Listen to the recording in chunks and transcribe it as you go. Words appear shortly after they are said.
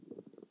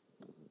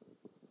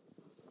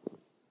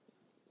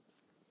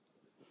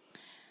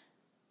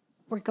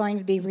We're going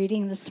to be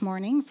reading this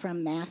morning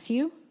from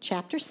Matthew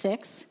chapter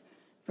 6,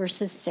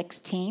 verses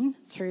 16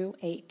 through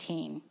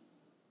 18.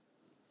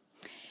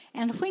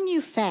 And when you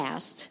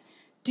fast,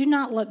 do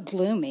not look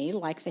gloomy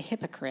like the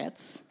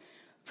hypocrites,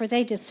 for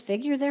they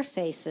disfigure their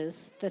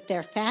faces, that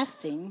their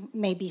fasting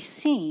may be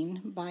seen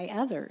by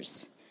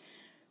others.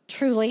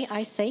 Truly,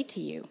 I say to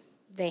you,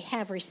 they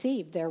have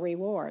received their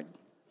reward.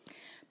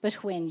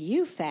 But when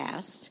you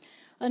fast,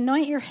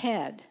 anoint your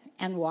head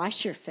and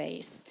wash your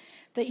face,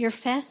 that your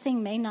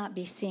fasting may not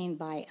be seen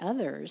by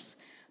others,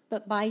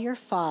 but by your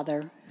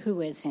Father who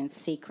is in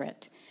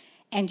secret.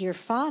 And your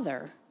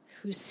Father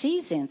who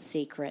sees in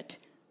secret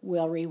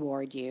will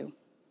reward you.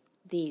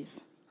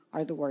 These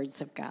are the words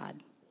of God.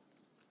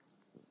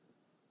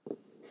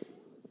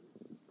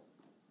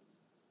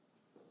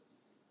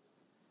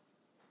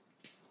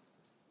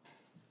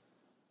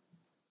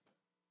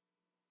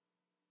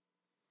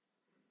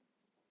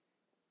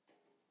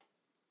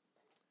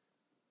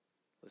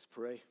 Let's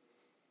pray.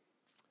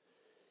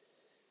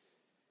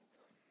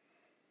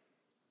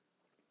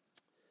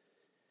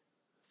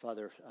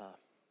 Father,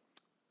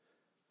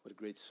 what a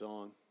great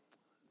song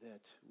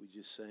that we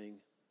just sang.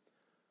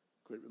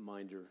 Great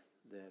reminder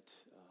that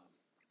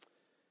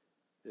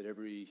that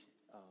every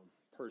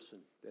person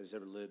that has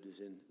ever lived is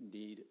in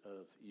need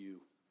of you.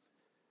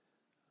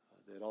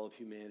 That all of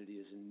humanity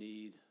is in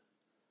need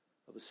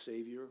of a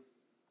Savior.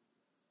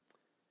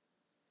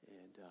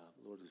 And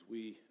Lord, as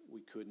we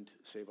couldn't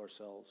save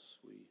ourselves,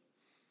 we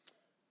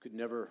could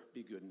never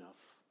be good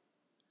enough,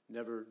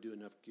 never do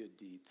enough good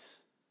deeds,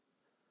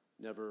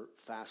 never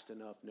fast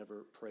enough,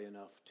 never pray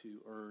enough to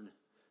earn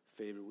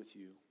favor with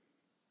you.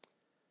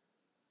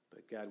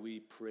 But God, we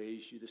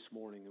praise you this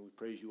morning, and we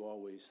praise you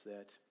always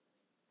that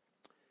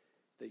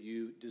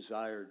you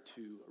desired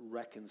to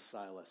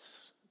reconcile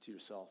us to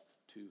yourself,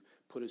 to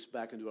put us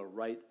back into a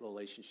right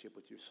relationship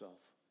with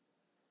yourself.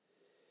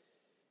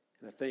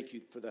 And I thank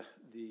you for the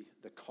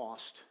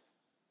cost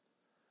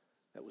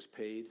that was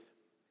paid.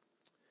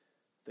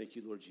 Thank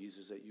you, Lord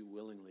Jesus, that you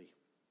willingly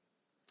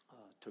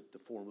took the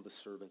form of a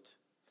servant.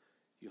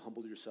 You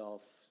humbled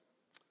yourself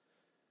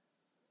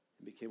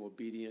and became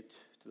obedient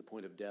to the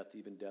point of death,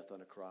 even death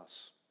on a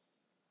cross.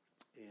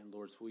 And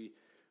Lord, so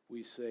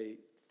we say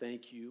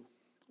thank you,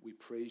 we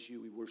praise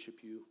you, we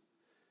worship you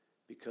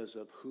because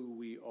of who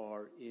we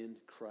are in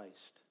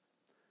Christ.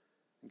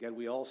 And God,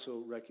 we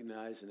also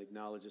recognize and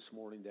acknowledge this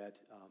morning that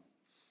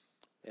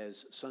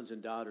as sons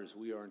and daughters,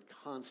 we are in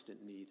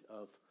constant need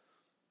of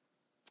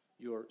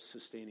your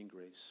sustaining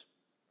grace.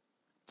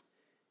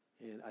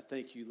 And I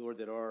thank you, Lord,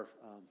 that our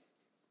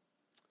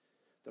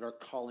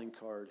calling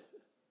card,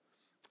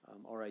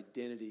 our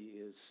identity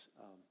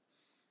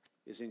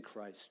is in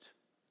Christ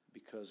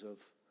because of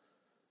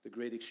the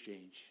great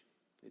exchange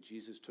that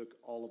Jesus took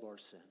all of our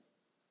sin.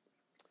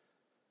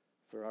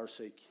 For our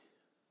sake,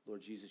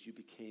 Lord Jesus, you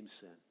became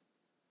sin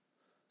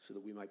so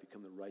that we might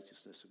become the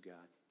righteousness of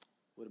God.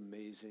 What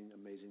amazing,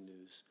 amazing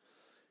news.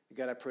 And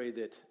God, I pray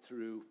that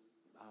through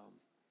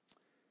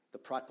the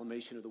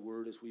proclamation of the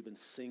word, as we've been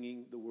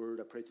singing the word,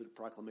 I pray through the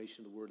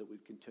proclamation of the word that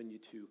we've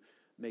continued to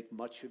make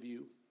much of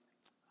you.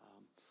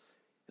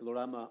 And Lord,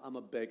 I'm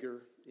a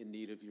beggar in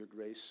need of your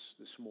grace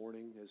this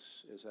morning,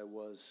 as I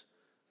was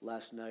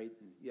last night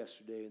and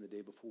yesterday and the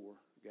day before.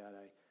 God,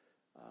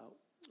 I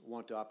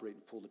want to operate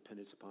in full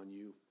dependence upon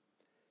you.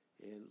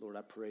 And Lord,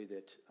 I pray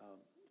that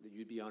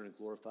you'd be honored and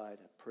glorified.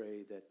 I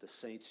pray that the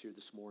saints here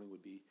this morning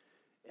would be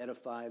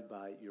edified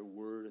by your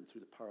word and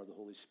through the power of the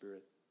Holy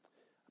Spirit.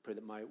 I pray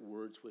that my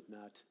words would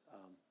not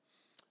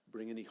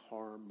bring any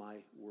harm, my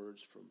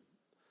words from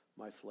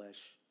my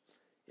flesh.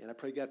 And I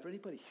pray, God, for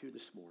anybody here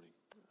this morning,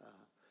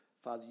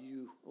 Father,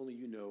 only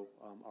you know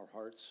our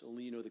hearts.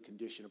 Only you know the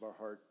condition of our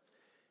heart.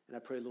 And I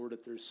pray, Lord,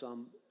 if there's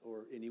some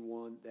or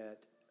anyone that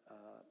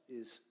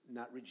is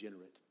not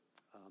regenerate,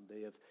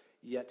 they have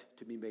yet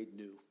to be made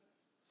new.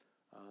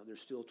 They're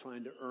still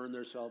trying to earn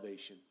their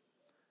salvation.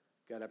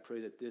 God, I pray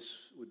that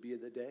this would be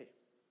the day.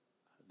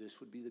 This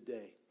would be the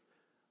day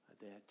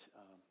that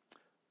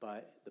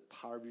by the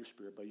power of your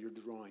Spirit, by your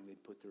drawing,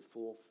 they'd put their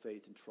full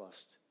faith and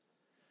trust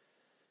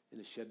in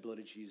the shed blood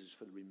of Jesus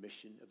for the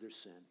remission of their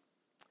sin.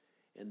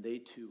 And they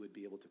too would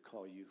be able to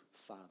call you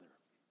Father.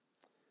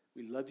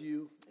 We love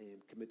you and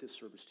commit this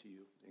service to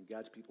you. And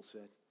God's people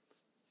said,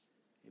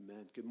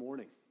 amen. Good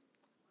morning.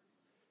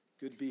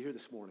 Good to be here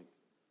this morning.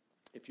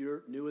 If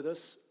you're new with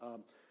us,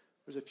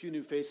 there's a few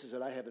new faces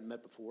that I haven't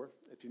met before.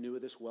 If you're new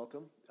with us,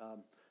 welcome.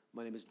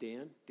 My name is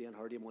Dan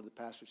Hardy. I'm one of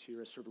the pastors here.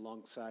 I serve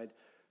alongside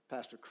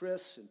Pastor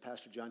Chris and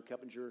Pastor John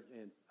Keppinger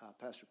and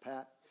Pastor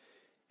Pat.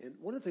 And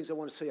one of the things I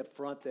want to say up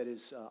front that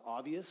is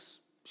obvious,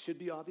 should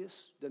be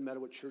obvious, doesn't matter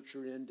what church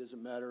you're in,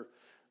 doesn't matter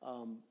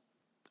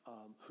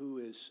who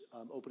is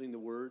opening the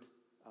word.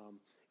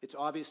 It's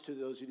obvious to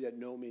those of you that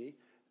know me,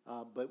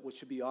 but what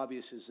should be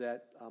obvious is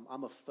that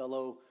I'm a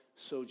fellow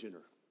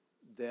sojourner,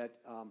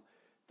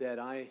 that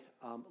I,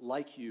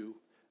 like you,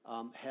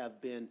 have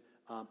been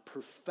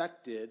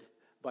perfected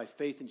by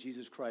faith in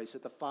Jesus Christ,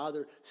 that the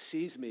Father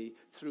sees me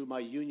through my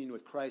union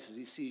with Christ as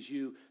he sees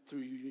you through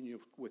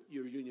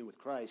your union with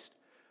Christ.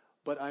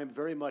 but I am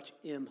very much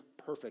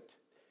imperfect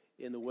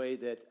in the way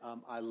that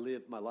I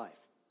live my life,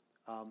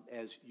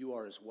 as you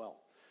are as well.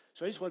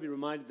 So I just want to be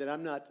reminded that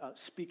I'm not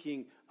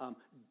speaking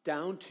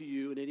down to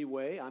you in any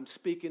way. I'm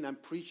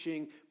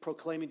preaching,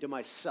 proclaiming to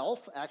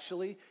myself,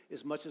 actually,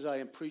 as much as I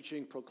am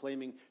preaching,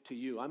 proclaiming to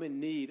you. I'm in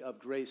need of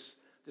grace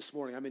this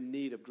morning. I'm in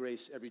need of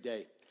grace every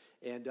day.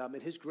 And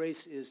his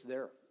grace is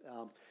there.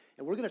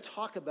 And we're going to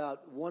talk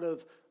about one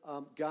of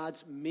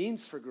God's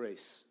means for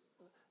grace.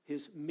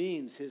 His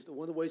means,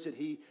 one of the ways that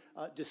he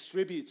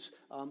distributes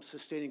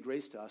sustaining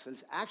grace to us. And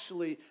it's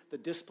actually the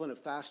discipline of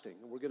fasting.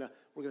 And we're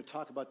going to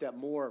talk about that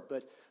more.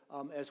 But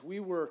as we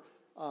were,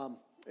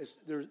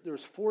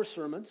 there's 4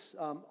 sermons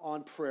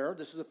on prayer.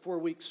 This is a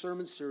 4-week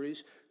sermon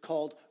series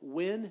called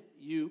When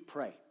You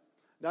Pray.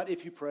 Not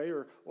if you pray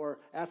or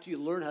after you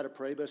learn how to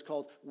pray, but it's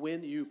called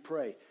When You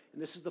Pray.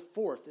 And this is the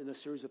 4th in a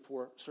series of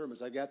 4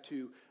 sermons. I got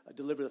to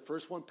deliver the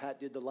first one. Pat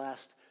did the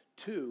last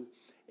 2.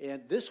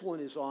 And this one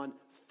is on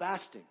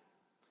fasting.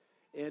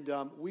 And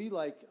we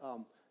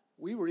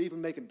were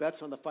even making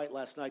bets on the fight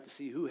last night to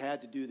see who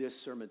had to do this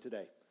sermon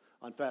today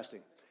on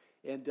fasting.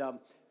 And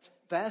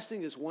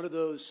fasting is one of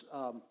those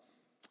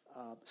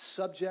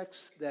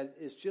subjects that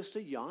is just a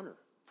yawner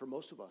for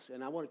most of us.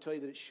 And I want to tell you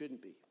that it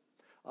shouldn't be.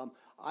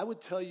 I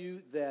would tell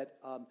you that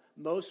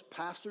most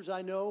pastors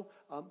I know,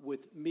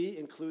 with me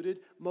included,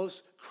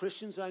 most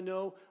Christians I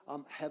know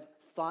have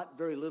thought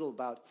very little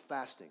about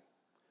fasting.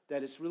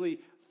 That it's really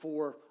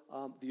for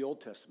the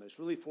Old Testament. It's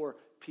really for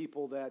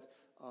people that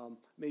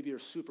maybe are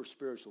super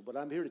spiritual. But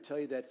I'm here to tell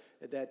you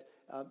that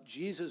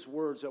Jesus'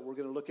 words that we're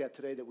going to look at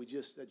today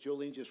that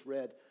Jolene just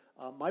read,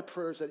 my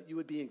prayer is that you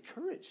would be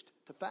encouraged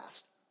to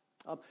fast.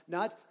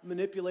 Not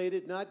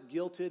manipulated, not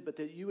guilted, but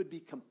that you would be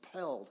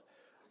compelled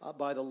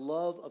by the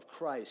love of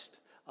Christ,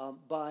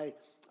 by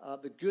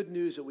the good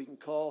news that we can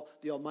call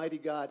the Almighty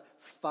God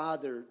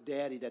Father,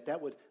 Daddy,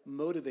 that would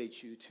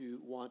motivate you to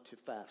want to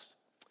fast.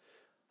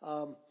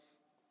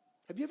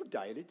 Have you ever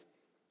dieted?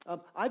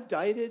 I've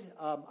dieted.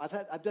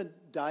 I've done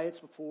diets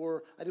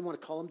before. I didn't want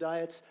to call them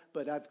diets,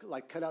 but I've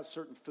cut out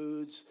certain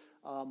foods.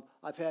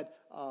 I've had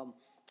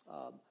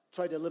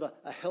tried to live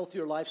a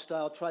healthier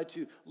lifestyle, tried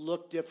to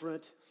look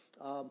different,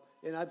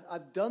 and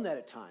I've done that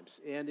at times.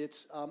 And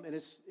it's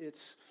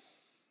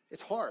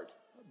hard,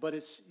 but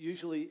it's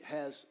usually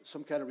has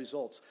some kind of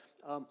results.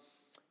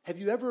 Have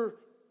you ever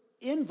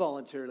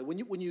involuntarily,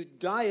 when you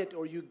diet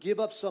or you give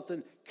up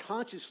something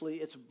consciously,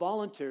 it's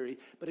voluntary,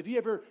 but have you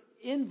ever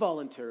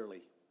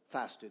involuntarily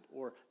fasted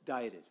or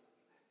dieted?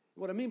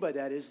 What I mean by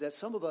that is that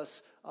some of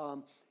us,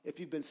 if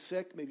you've been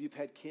sick, maybe you've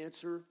had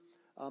cancer,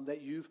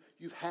 that you've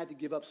had to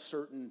give up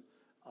certain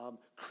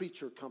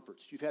creature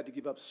comforts. You've had to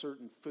give up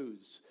certain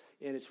foods.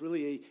 And it's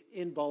really a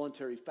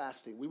involuntary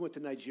fasting. We went to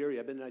Nigeria.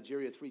 I've been to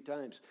Nigeria 3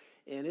 times.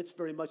 And it's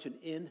very much an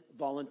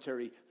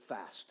involuntary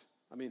fast.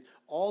 I mean,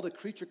 all the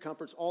creature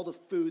comforts, all the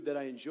food that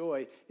I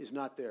enjoy is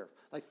not there.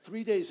 Like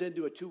 3 days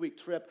into a 2-week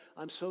trip,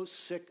 I'm so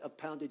sick of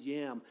pounded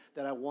yam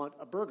that I want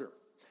a burger.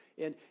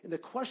 And the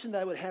question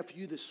that I would have for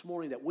you this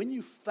morning, that when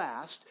you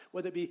fast,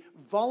 whether it be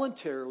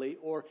voluntarily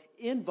or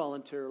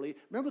involuntarily,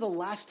 remember the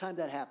last time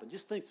that happened.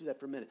 Just think through that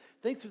for a minute.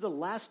 Think through the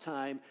last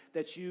time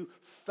that you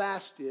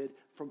fasted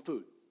from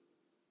food.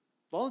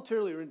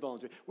 Voluntarily or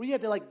involuntarily. Where you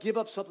had to give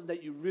up something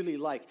that you really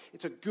like.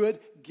 It's a good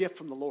gift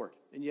from the Lord,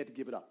 and you had to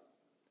give it up.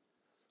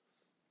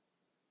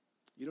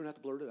 You don't have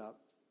to blurt it out.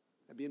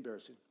 That'd be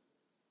embarrassing.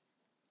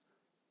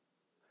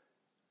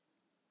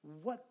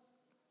 What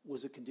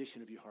was the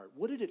condition of your heart?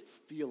 What did it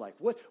feel like?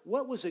 What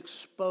was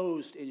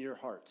exposed in your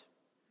heart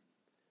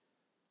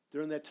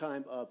during that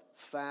time of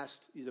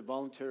fast, either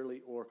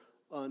voluntarily or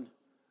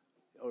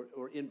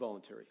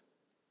involuntary?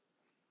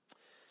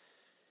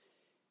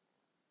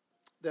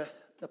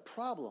 The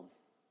problem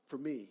for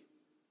me,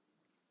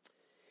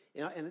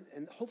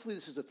 and hopefully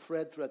this is a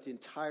thread throughout the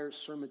entire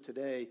sermon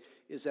today,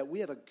 is that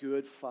we have a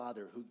good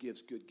Father who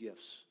gives good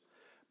gifts.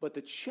 But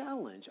the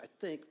challenge, I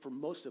think, for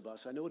most of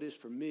us, I know it is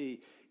for me,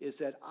 is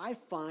that I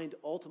find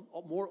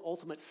more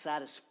ultimate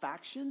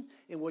satisfaction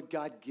in what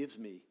God gives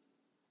me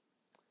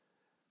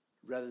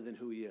rather than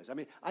who he is. I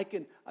mean, I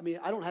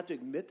don't have to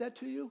admit that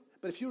to you,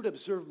 but if you were to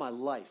observe my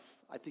life,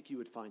 I think you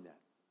would find that.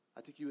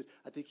 I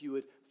think you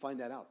would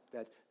find that out,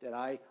 that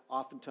I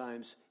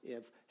oftentimes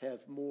have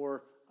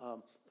more,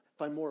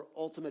 find more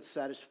ultimate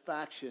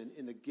satisfaction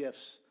in the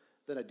gifts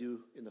than I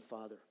do in the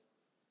Father.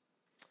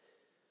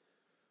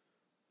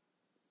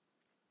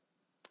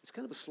 It's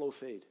kind of a slow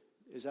fade.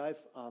 As I've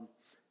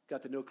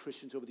got to know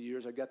Christians over the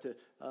years, I got to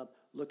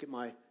look at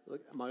my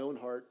own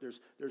heart.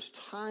 There's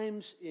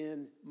times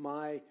in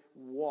my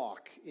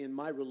walk, in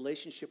my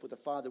relationship with the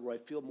Father, where I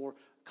feel more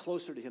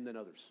closer to him than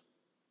others.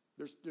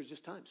 There's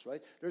just times,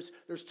 right?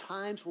 There's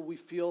times where we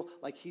feel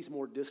like he's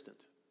more distant.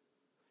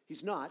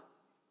 He's not.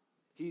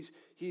 He's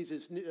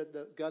as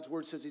God's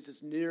word says he's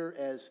as near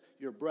as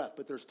your breath.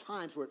 But there's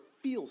times where it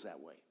feels that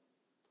way.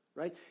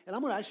 Right? And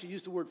I'm going to actually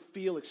use the word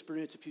feel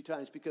experience a few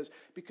times because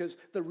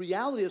the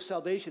reality of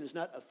salvation is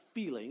not a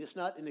feeling. It's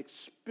not an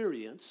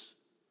experience.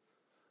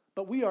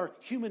 But we are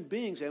human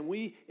beings and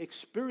we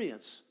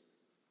experience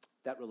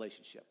that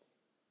relationship.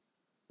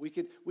 We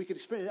could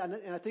experience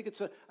it, and I think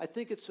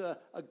it's a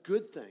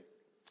good thing.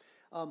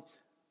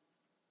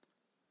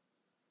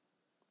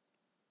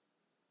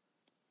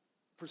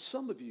 For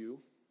some of you,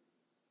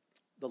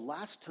 the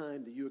last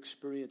time that you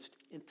experienced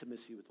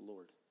intimacy with the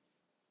Lord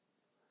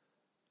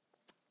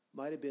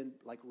might have been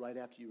like right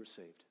after you were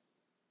saved.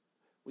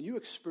 When you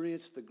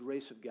experienced the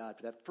grace of God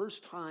for that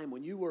first time,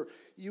 when you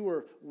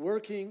were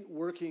working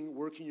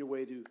your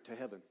way to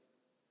heaven.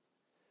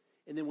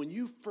 And then when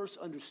you first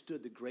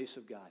understood the grace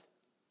of God,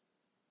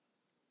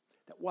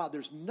 that wow,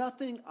 there's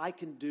nothing I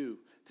can do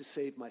to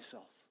save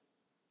myself.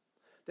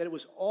 That it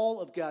was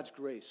all of God's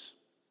grace.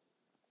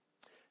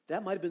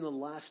 That might have been the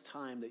last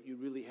time that you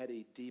really had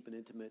a deep and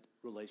intimate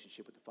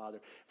relationship with the Father.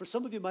 For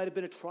some of you, it might have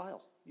been a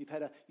trial. You've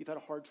had a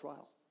hard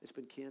trial. It's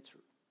been cancer.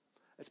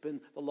 It's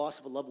been the loss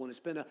of a loved one. It's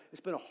been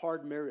a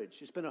hard marriage.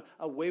 It's been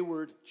a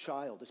wayward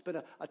child. It's been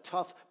a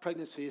tough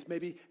pregnancy. It's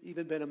maybe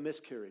even been a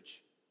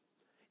miscarriage.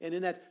 And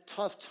in that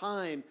tough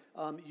time,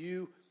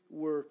 you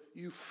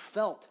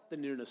felt the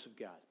nearness of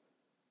God,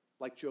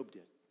 like Job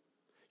did.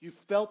 You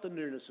felt the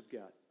nearness of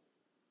God.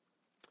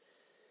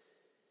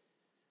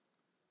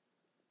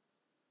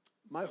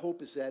 My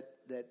hope is that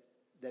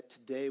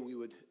today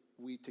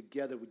we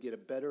together would get a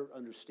better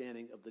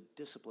understanding of the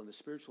discipline, the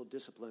spiritual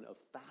discipline of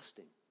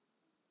fasting,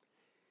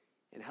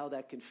 and how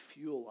that can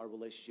fuel our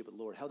relationship with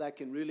the Lord, how that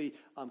can really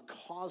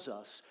cause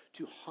us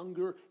to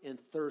hunger and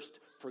thirst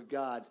for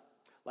God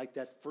like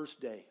that first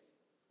day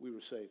we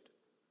were saved.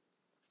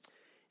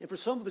 And for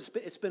some of us,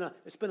 it's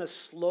been a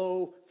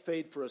slow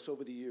fade for us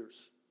over the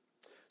years.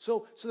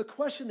 So the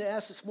question to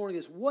ask this morning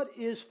is, what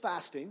is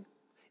fasting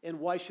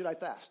and why should I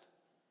fast?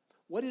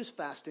 What is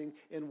fasting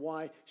and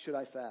why should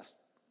I fast?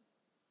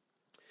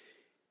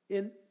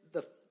 In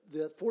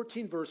the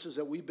 14 verses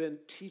that we've been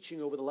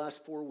teaching over the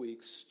last 4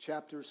 weeks,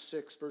 chapter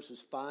 6,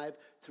 verses 5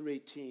 through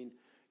 18,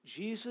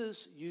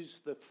 Jesus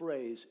used the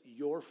phrase,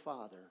 your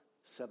Father,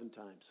 7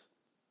 times,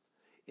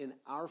 and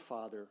our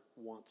Father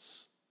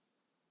once.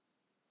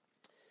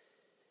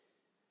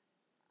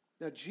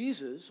 Now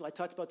Jesus, I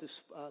talked about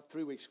this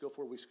 4 weeks ago,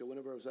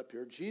 whenever I was up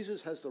here.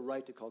 Jesus has the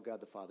right to call God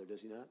the Father,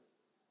 does he not?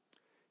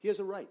 He has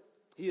a right.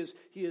 He is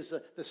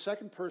the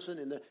second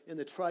person in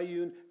the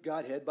triune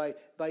Godhead.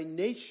 By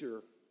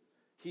nature,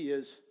 he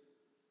is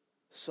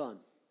Son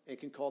and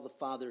can call the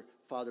Father,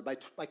 Father.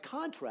 By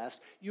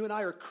contrast, you and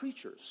I are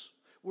creatures.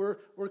 We're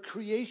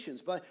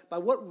creations. By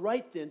what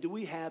right, then, do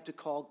we have to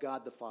call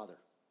God the Father?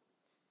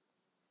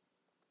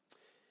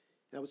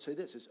 And I would say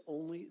this, it's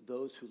only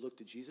those who look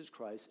to Jesus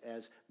Christ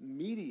as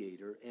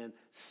mediator and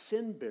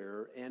sin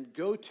bearer and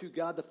go to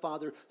God the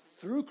Father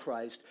through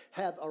Christ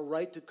have a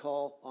right to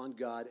call on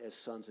God as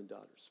sons and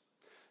daughters.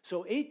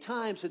 So 8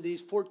 times in these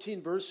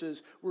 14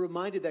 verses, we're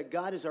reminded that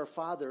God is our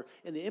Father,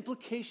 and the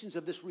implications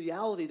of this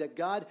reality that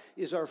God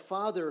is our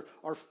Father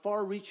are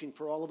far-reaching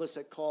for all of us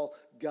that call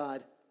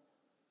God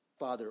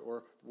Father,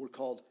 or we're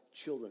called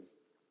children.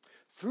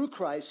 Through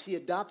Christ, he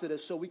adopted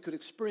us so we could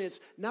experience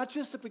not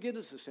just the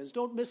forgiveness of sins.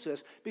 Don't miss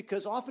this,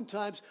 because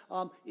oftentimes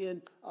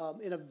in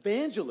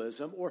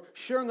evangelism or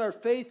sharing our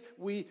faith,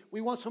 we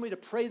want somebody to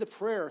pray the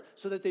prayer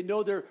so that they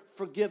know they're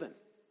forgiven.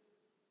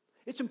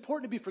 It's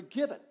important to be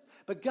forgiven.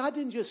 But God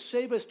didn't just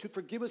save us to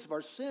forgive us of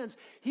our sins.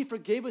 He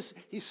forgave us.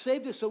 He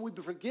saved us so we'd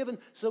be forgiven,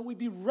 so that we'd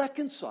be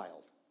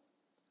reconciled.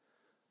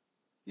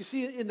 You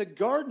see, in the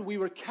garden, we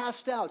were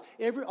cast out.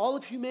 All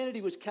of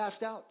humanity was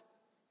cast out.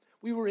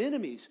 We were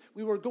enemies.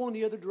 We were going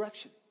the other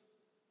direction.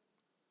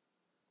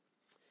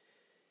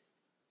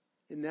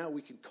 And now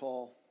we can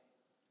call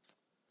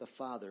the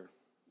Father,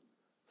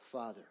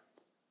 Father.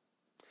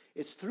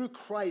 It's through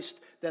Christ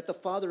that the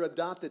Father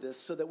adopted us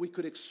so that we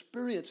could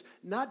experience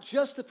not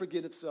just the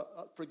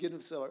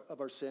forgiveness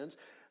of our sins,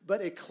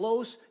 but a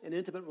close and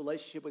intimate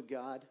relationship with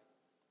God,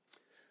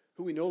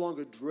 who we no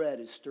longer dread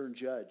as stern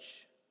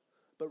judge,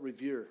 but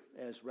revere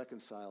as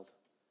reconciled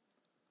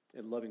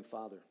and loving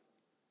Father.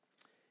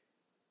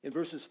 In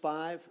verses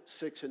 5,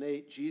 6, and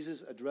 8,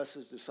 Jesus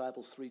addresses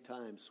disciples 3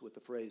 times with the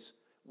phrase,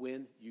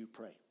 when you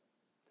pray.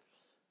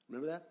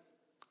 Remember that?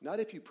 Not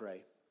if you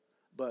pray,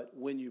 but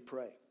when you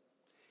pray.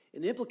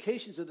 And the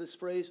implications of this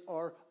phrase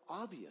are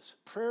obvious.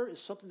 Prayer is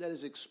something that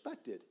is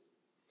expected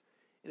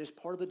and is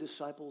part of a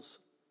disciple's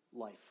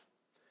life.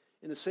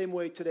 In the same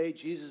way today,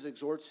 Jesus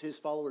exhorts his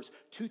followers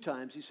 2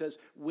 times. He says,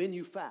 when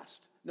you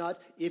fast. Not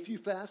if you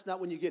fast, not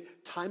when you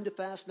get time to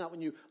fast, not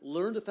when you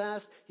learn to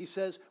fast. He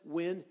says,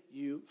 when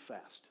you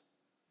fast.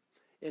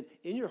 And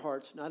in your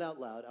hearts, not out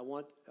loud, I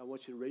want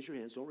you to raise your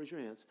hands. Don't raise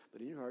your hands,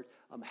 but in your heart,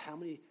 how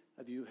many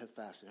of you have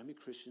fasted? How many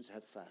Christians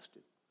have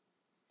fasted?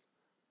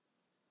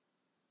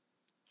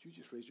 You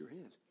just raised your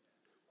hand.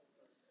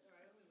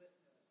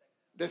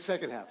 The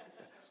second half.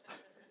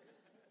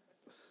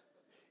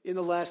 In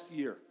the last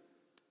year.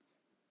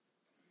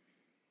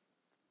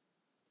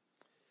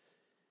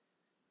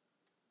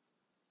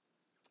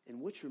 And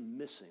what you're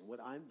missing,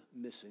 what I'm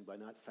missing by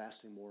not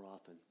fasting more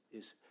often,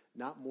 is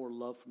not more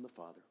love from the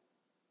Father,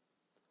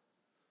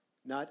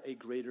 not a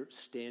greater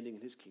standing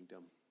in his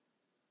kingdom,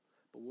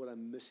 but what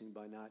I'm missing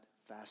by not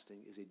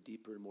fasting is a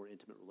deeper and more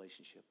intimate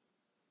relationship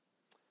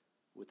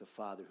with the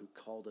Father who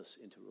called us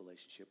into a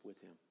relationship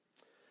with him.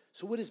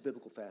 So what is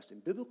biblical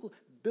fasting?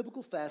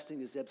 Biblical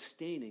fasting is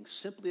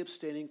simply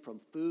abstaining from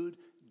food,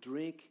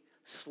 drink,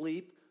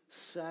 sleep,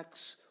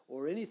 sex,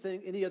 or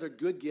any other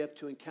good gift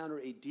to encounter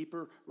a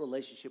deeper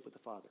relationship with the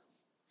Father.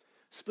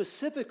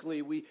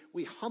 Specifically, we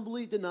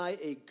humbly deny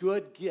a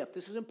good gift.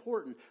 This is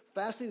important.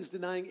 Fasting is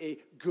denying a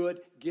good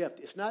gift.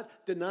 It's not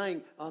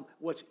denying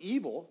what's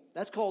evil.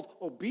 That's called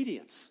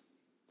obedience.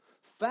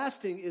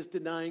 Fasting is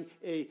denying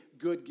a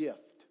good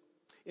gift.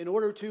 And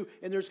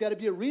there's got to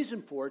be a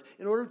reason for it,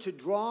 in order to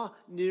draw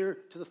near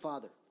to the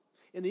Father.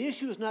 And the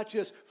issue is not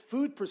just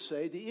food per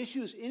se. The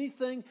issue is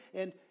anything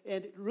and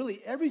really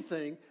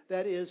everything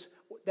that is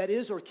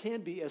or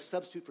can be a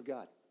substitute for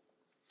God.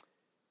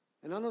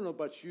 And I don't know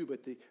about you,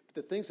 but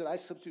the things that I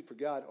substitute for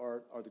God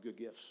are the good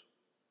gifts.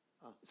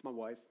 It's my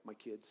wife, my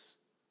kids,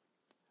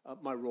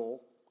 my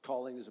role,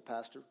 calling as a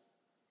pastor,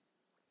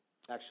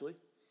 actually.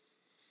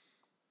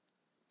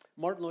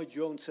 Martin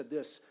Lloyd-Jones said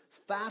this: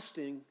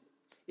 fasting,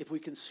 if we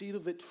conceive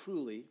of it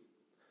truly,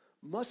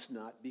 must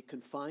not be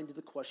confined to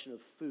the question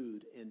of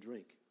food and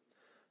drink.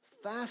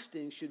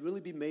 Fasting should really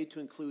be made to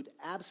include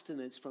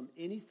abstinence from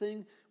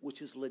anything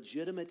which is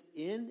legitimate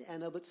in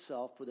and of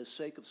itself for the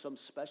sake of some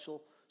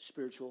special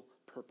spiritual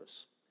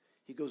purpose.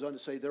 He goes on to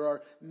say, there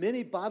are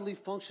many bodily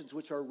functions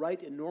which are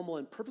right and normal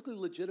and perfectly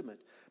legitimate,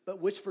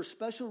 but which for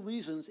special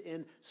reasons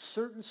in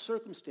certain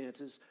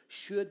circumstances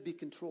should be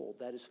controlled.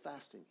 That is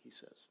fasting, he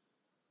says.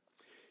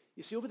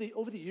 You see, over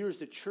the years,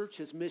 the church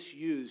has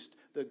misused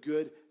the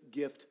good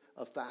gift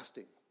of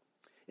fasting.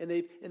 And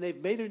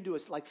they've made it into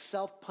like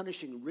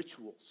self-punishing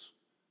rituals.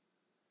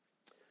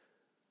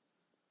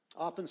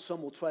 Often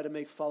some will try to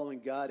make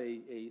following God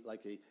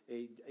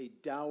a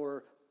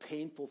dour,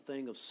 painful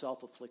thing of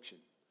self-affliction.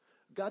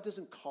 God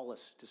doesn't call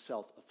us to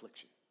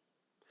self-affliction.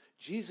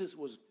 Jesus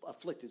was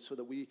afflicted so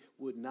that we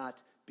would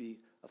not be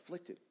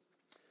afflicted.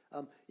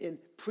 In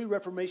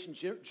pre-Reformation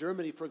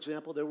Germany, for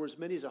example, there were as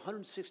many as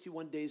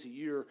 161 days a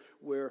year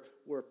where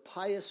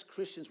pious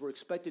Christians were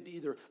expected to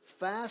either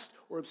fast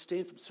or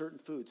abstain from certain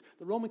foods.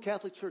 The Roman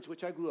Catholic Church,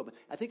 which I grew up in,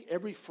 I think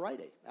every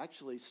Friday,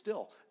 actually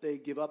still, they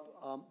give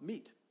up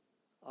meat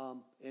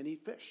and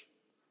eat fish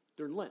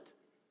during Lent.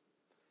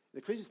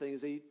 The crazy thing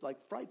is they eat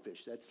like fried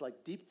fish. That's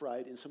like deep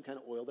fried in some kind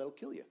of oil that'll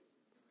kill you.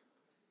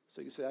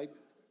 So you say, I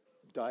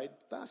died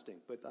fasting,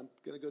 but I'm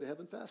going to go to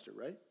heaven faster,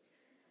 right?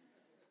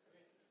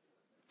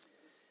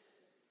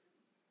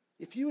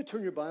 If you would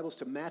turn your Bibles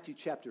to Matthew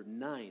chapter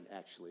 9,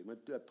 actually. I'm going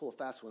to pull a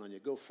fast one on you.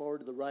 Go forward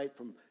to the right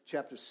from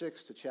chapter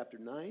 6 to chapter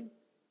 9.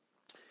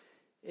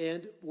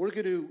 And we're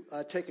going to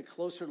take a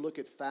closer look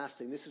at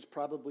fasting. This is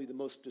probably the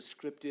most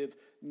descriptive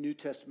New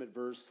Testament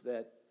verse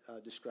that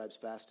describes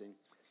fasting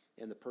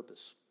and the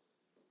purpose.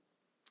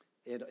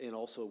 And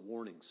also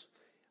warnings.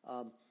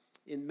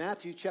 In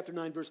Matthew chapter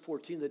 9, verse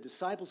 14, the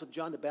disciples of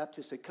John the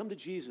Baptist, they come to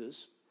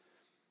Jesus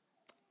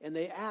and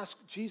they ask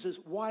Jesus,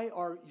 why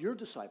are your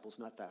disciples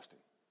not fasting?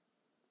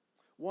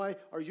 Why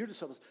are your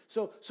disciples?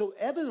 So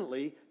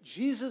evidently,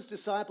 Jesus'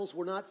 disciples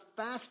were not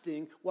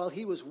fasting while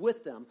he was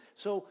with them.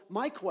 So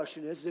my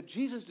question is, if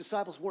Jesus'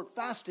 disciples weren't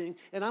fasting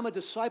and I'm a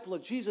disciple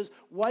of Jesus,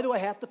 why do I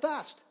have to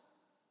fast?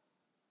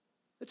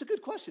 It's a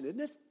good question, isn't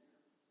it?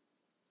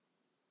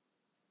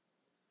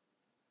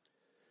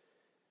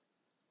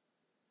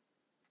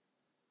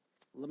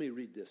 Let me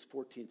read this,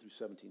 14 through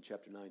 17,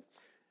 chapter 9.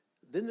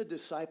 Then the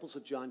disciples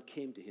of John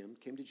came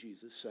to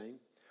Jesus, saying,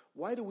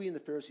 why do we and the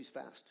Pharisees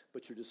fast,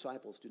 but your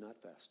disciples do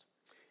not fast?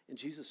 And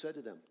Jesus said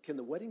to them, can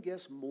the wedding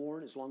guests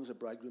mourn as long as the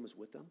bridegroom is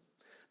with them?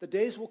 The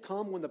days will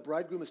come when the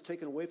bridegroom is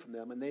taken away from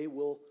them, and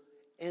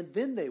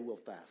then they will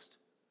fast.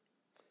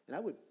 And I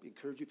would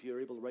encourage you, if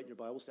you're able to write in your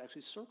Bibles, to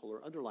actually circle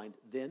or underline,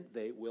 then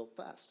they will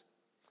fast.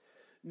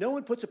 No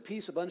one puts a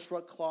piece of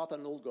unstruck cloth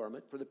on an old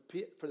garment, for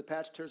the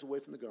patch tears away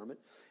from the garment,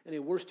 and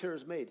a worse tear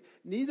is made.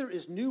 Neither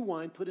is new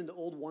wine put into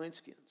old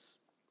wineskins.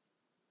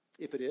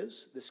 If it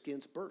is, the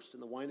skins burst,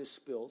 and the wine is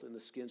spilled, and the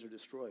skins are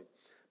destroyed.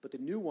 But the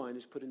new wine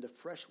is put into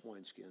fresh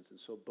wineskins, and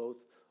so both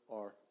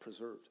are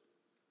preserved.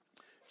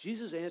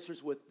 Jesus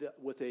answers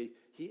with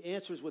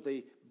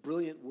a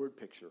brilliant word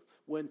picture.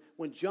 When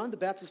John the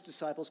Baptist's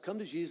disciples come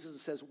to Jesus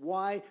and says,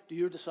 why do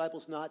your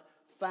disciples not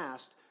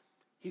fast?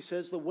 He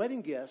says the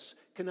wedding guests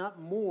cannot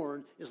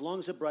mourn as long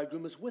as the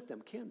bridegroom is with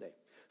them, can they?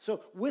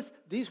 So with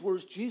these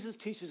words, Jesus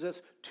teaches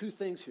us two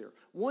things here.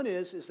 One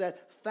is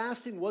that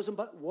fasting was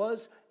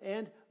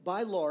and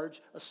by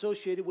large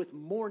associated with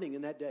mourning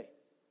in that day.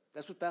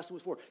 That's what fasting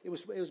was for. It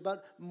was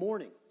about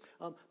mourning.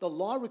 The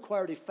law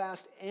required a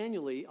fast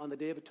annually on the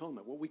Day of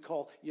Atonement, what we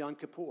call Yom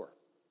Kippur.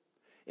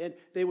 And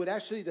they would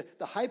actually,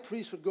 the high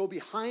priest would go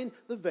behind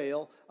the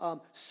veil,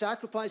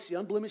 sacrifice the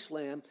unblemished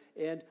lamb,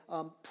 and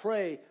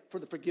pray for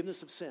the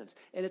forgiveness of sins.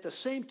 And at the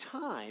same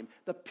time,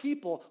 the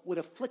people would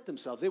afflict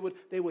themselves.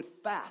 They would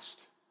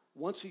fast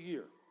once a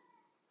year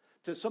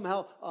to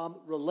somehow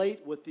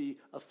relate with the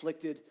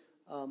afflicted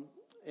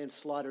and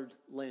slaughtered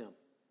lamb.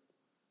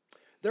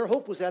 Their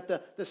hope was that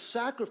the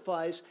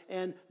sacrifice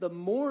and the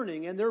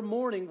mourning, and their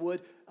mourning would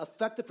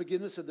affect the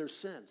forgiveness of their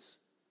sins.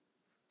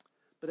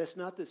 But that's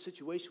not the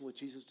situation with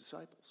Jesus'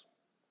 disciples.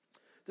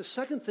 The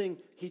second thing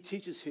he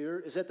teaches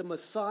here is that the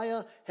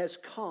Messiah has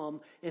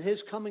come, and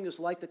his coming is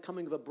like the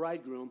coming of a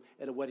bridegroom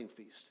at a wedding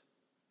feast.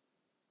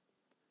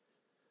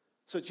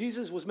 So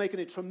Jesus was making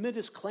a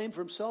tremendous claim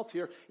for himself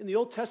here. In the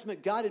Old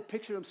Testament, God had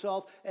pictured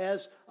himself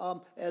as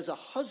a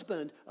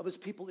husband of his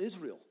people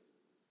Israel.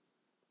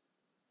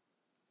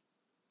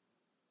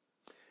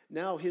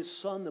 Now his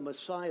son, the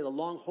Messiah, the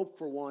long hoped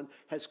for one,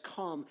 has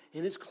come,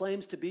 and his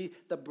claims to be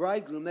the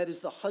bridegroom, that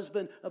is the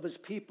husband of his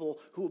people,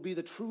 who will be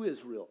the true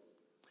Israel.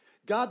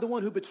 God, the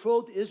one who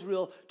betrothed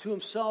Israel to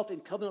himself in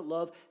covenant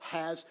love,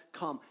 has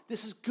come.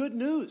 This is good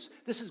news.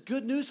 This is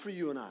good news for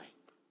you and I.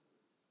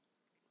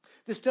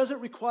 This doesn't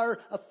require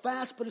a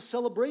fast, but a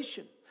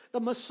celebration. The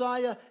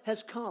Messiah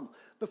has come.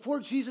 Before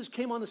Jesus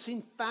came on the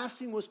scene,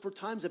 fasting was for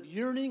times of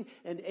yearning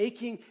and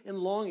aching and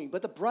longing.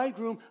 But the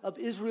bridegroom of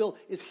Israel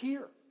is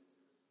here.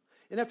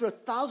 And after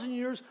 1,000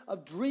 years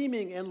of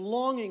dreaming and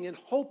longing and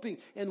hoping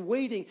and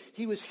waiting,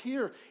 he was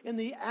here. And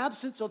the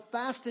absence of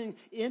fasting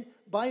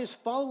by his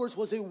followers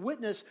was a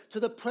witness to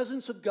the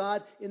presence of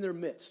God in their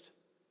midst.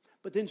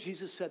 But then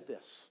Jesus said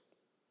this,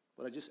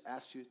 what I just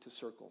asked you to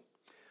circle.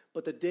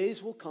 But the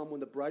days will come when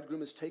the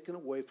bridegroom is taken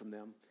away from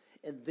them,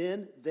 and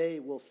then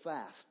they will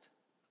fast.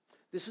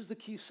 This is the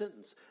key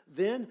sentence.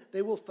 Then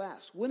they will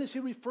fast. When is he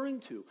referring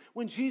to?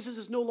 When Jesus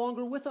is no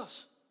longer with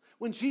us.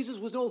 When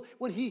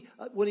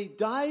he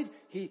died,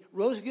 he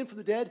rose again from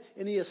the dead,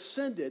 and he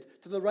ascended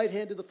to the right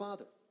hand of the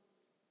Father.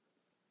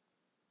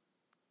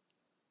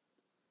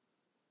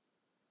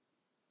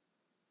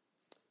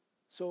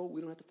 So we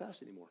don't have to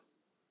fast anymore.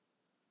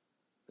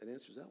 That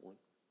answers that one.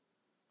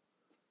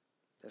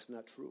 That's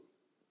not true.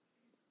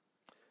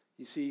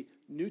 You see,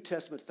 New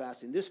Testament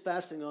fasting, this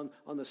fasting on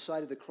the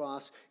side of the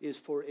cross is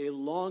for a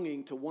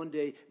longing to one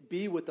day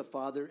be with the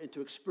Father and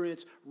to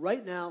experience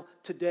right now,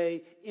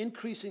 today,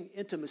 increasing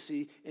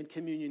intimacy and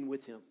communion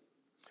with him.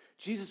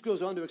 Jesus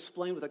goes on to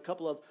explain with a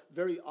couple of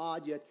very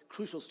odd yet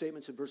crucial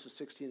statements in verses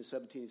 16 and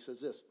 17. He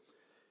says this.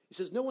 He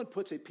says, no one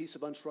puts a piece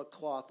of unshrunk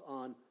cloth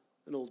on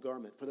an old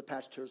garment, for the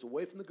patch tears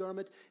away from the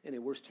garment, and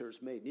a worse tear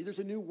is made. Neither is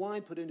a new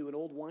wine put into an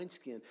old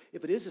wineskin.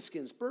 If it is, the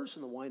skins burst,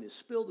 and the wine is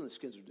spilled, and the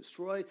skins are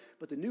destroyed.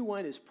 But the new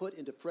wine is put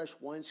into fresh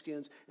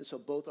wineskins, and so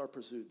both are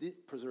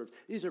preserved.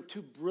 These are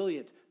two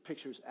brilliant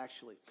pictures,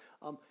 actually.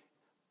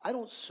 I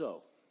don't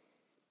sew.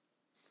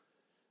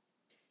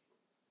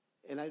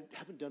 And I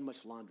haven't done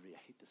much laundry, I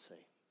hate to say.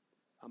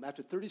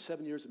 After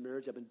 37 years of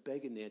marriage, I've been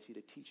begging Nancy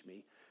to teach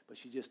me, but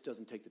she just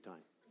doesn't take the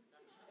time.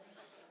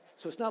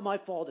 So it's not my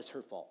fault, it's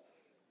her fault.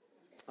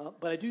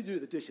 But I do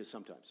the dishes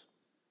sometimes.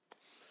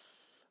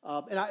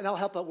 And I'll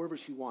help out wherever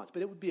she wants.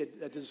 But it would be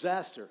a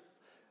disaster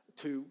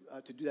to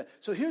do that.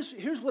 So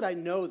here's what I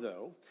know,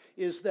 though,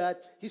 is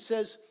that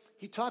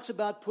he talks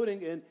about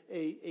putting in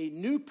a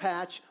new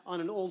patch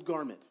on an old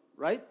garment,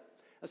 right?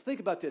 Let's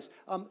think about this.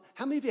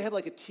 How many of you have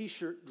like a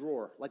T-shirt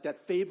drawer, like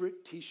that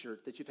favorite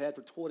T-shirt that you've had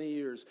for 20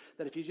 years,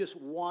 that if you just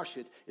wash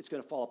it, it's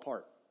going to fall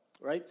apart?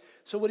 Right?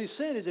 So what he's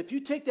saying is if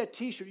you take that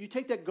T-shirt, you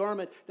take that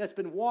garment that's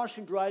been washed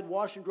and dried,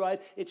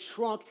 it's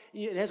shrunk,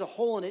 it has a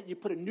hole in it, and you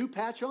put a new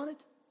patch on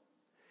it,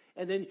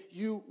 and then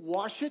you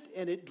wash it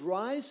and it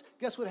dries,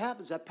 guess what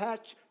happens? That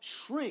patch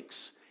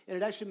shrinks, and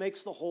it actually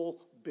makes the hole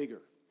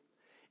bigger.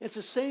 It's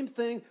the same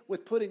thing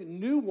with putting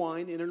new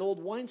wine in an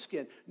old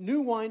wineskin.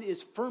 New wine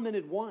is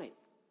fermented wine.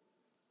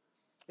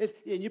 And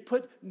you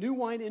put new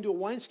wine into a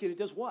wineskin, it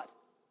does what?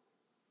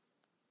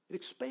 It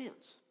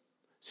expands.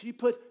 So you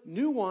put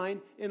new wine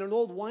in an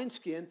old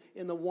wineskin,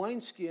 and the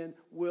wineskin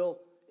will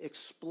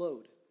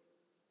explode.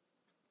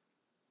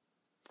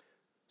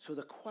 So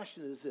the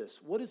question is this.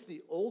 What does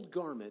the old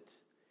garment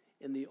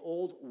and the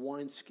old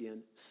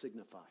wineskin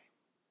signify?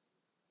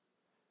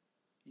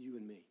 You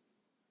and me.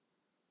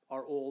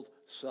 Our old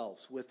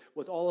selves,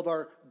 with all of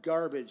our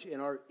garbage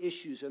and our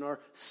issues and our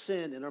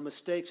sin and our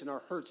mistakes and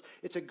our hurts.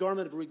 It's a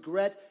garment of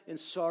regret and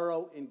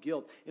sorrow and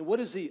guilt. And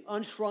what is the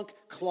unshrunk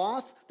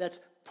cloth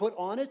that's put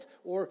on it,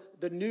 or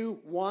the new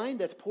wine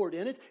that's poured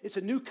in it? It's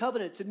a new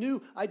covenant. It's a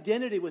new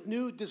identity with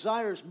new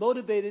desires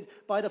motivated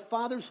by the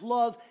Father's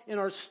love and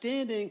our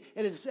standing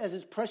as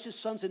his precious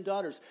sons and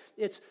daughters.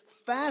 It's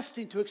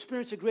fasting to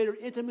experience a greater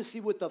intimacy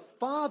with the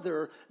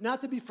Father,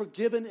 not to be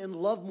forgiven and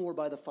loved more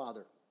by the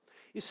Father.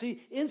 You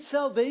see, in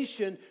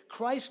salvation,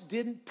 Christ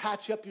didn't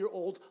patch up your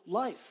old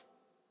life.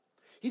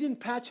 He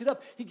didn't patch it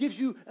up. He gives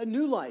you a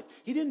new life.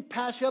 He didn't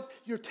patch up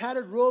your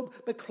tattered robe,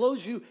 but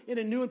clothes you in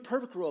a new and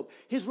perfect robe.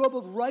 His robe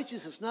of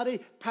righteousness, not a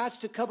patch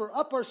to cover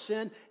up our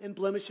sin and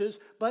blemishes,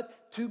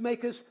 but to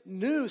make us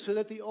new so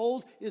that the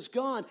old is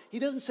gone. He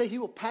doesn't say he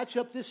will patch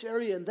up this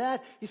area and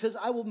that. He says,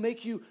 I will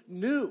make you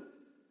new.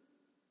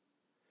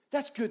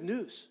 That's good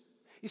news.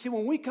 You see,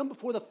 when we come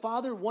before the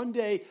Father one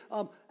day,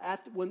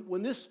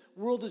 when this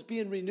world is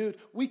being renewed,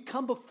 we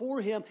come before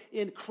him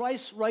in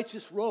Christ's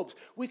righteous robes.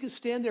 We can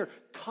stand there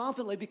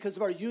confidently because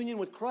of our union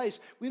with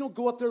Christ. We don't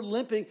go up there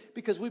limping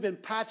because we've been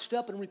patched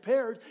up and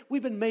repaired.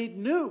 We've been made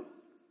new.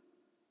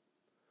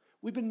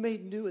 We've been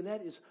made new, and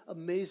that is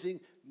amazing.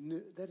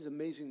 That is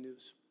amazing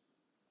news.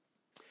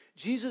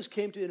 Jesus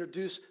came to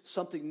introduce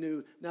something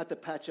new, not to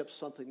patch up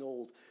something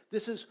old.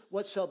 This is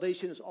what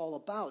salvation is all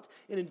about.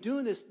 And in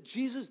doing this,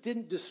 Jesus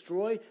didn't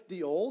destroy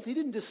the old. He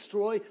didn't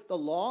destroy the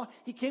law.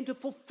 He came to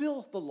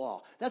fulfill the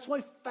law. That's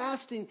why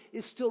fasting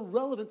is still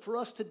relevant for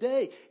us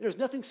today. There's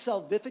nothing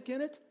salvific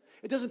in it.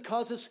 It doesn't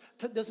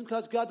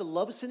cause God to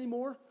love us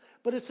anymore,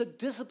 but it's a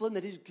discipline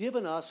that he's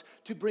given us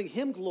to bring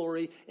him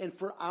glory and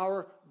for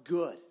our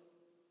good.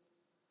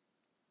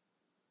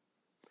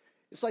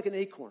 It's like an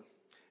acorn.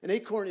 An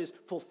acorn is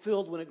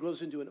fulfilled when it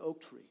grows into an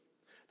oak tree.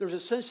 There's a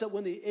sense that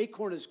when the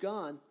acorn is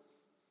gone,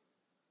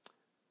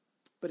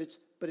 but its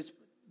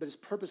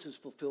purpose is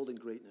fulfilled in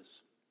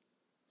greatness.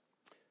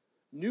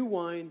 New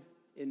wine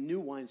in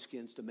new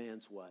wineskins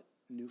demands what?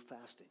 New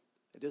fasting.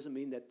 It doesn't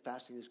mean that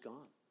fasting is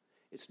gone.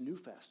 It's new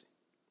fasting.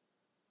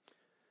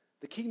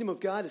 The kingdom of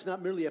God is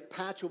not merely a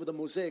patch over the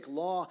Mosaic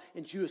law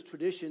and Jewish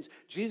traditions.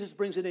 Jesus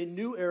brings in a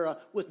new era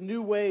with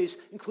new ways,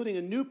 including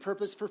a new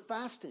purpose for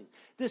fasting.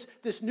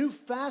 This new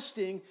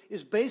fasting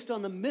is based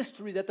on the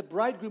mystery that the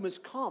bridegroom has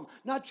come.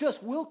 Not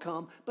just will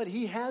come, but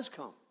he has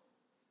come.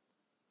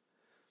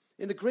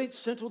 And the great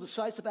central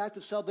decisive act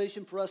of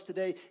salvation for us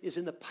today is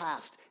in the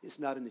past. It's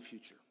not in the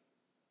future.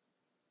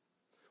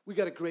 We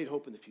got a great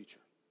hope in the future.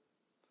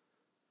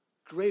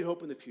 Great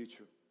hope in the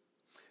future.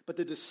 But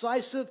the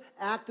decisive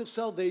act of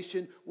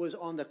salvation was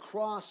on the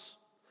cross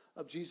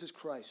of Jesus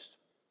Christ.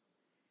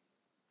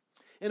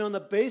 And on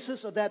the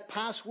basis of that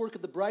past work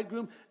of the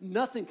bridegroom,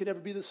 nothing can ever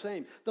be the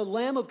same. The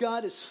Lamb of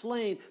God is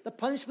slain. The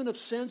punishment of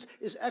sins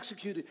is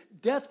executed.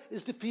 Death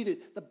is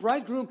defeated. The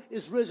bridegroom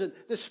is risen.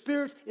 The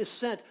Spirit is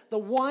sent. The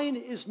wine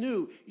is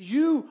new.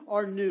 You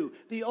are new.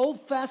 The old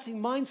fasting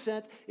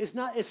mindset is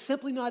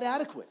simply not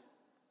adequate.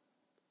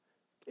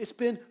 It's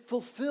been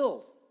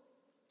fulfilled.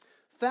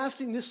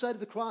 Fasting this side of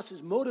the cross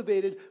is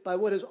motivated by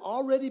what has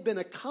already been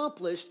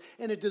accomplished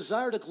and a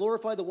desire to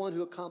glorify the one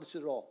who accomplished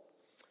it all.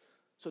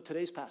 So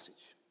today's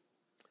passage,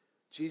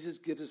 Jesus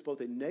gives us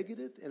both a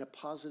negative and a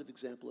positive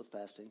example of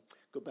fasting.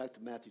 Go back to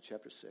Matthew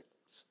chapter 6.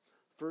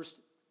 First,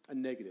 a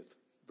negative,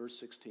 verse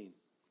 16,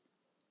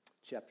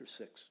 chapter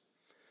 6.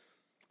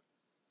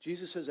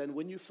 Jesus says, "And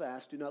when you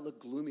fast, do not look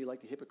gloomy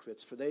like the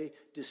hypocrites, for they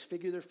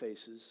disfigure their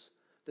faces,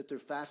 that their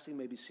fasting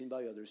may be seen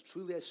by others.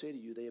 Truly I say to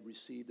you, they have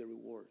received their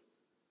reward."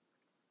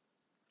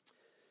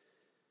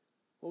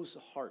 What was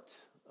the heart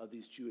of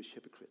these Jewish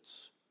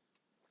hypocrites?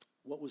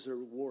 What was their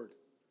reward?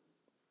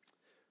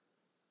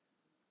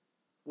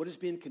 What is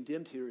being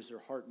condemned here is their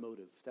heart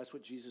motive. That's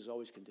what Jesus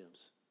always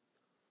condemns.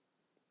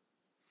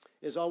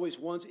 As always,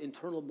 one's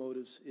internal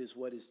motives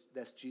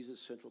that's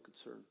Jesus' central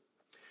concern.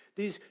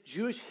 These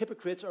Jewish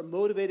hypocrites are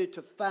motivated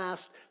to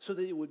fast so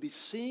that it would be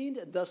seen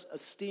and thus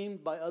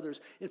esteemed by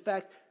others. In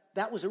fact,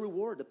 that was a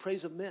reward, the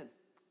praise of men.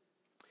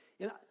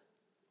 And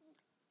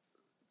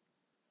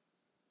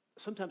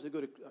sometimes I go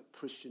to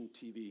Christian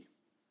TV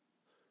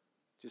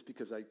just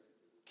because I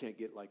can't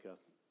get like a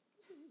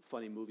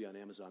funny movie on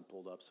Amazon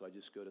pulled up, so I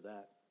just go to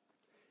that.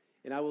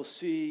 And I will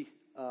see,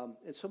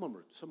 and some of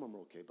them are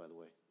okay, by the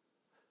way.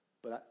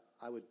 But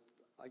I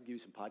can give you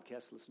some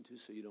podcasts to listen to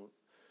so you don't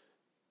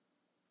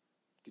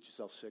get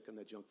yourself sick on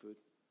that junk food.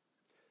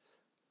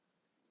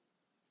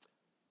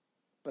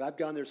 But I've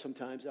gone there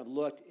sometimes. I've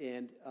looked,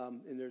 and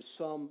there's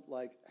some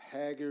like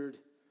haggard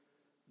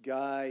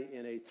guy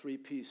in a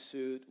three-piece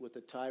suit with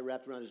a tie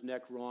wrapped around his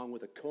neck wrong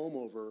with a comb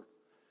over.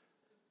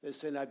 They're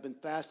saying, "I've been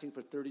fasting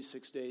for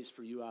 36 days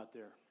for you out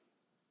there.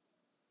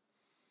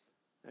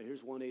 Now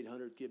here's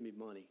 1-800, give me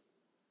money."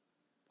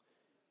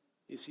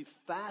 You see,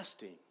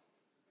 fasting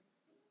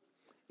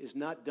is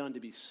not done to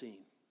be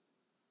seen.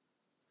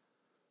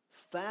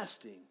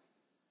 Fasting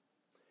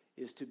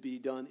is to be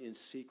done in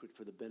secret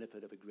for the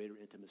benefit of a greater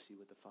intimacy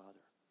with the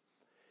Father.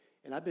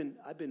 And I've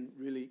been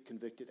really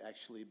convicted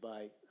actually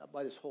by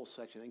this whole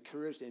section,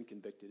 encouraged and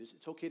convicted.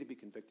 It's okay to be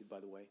convicted, by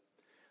the way.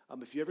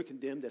 If you're ever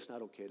condemned, that's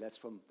not okay. That's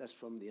from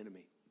the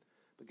enemy.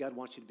 But God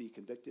wants you to be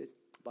convicted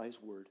by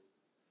His Word,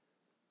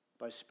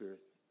 by His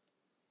Spirit,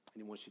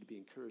 and He wants you to be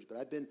encouraged. But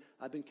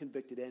I've been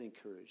convicted and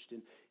encouraged.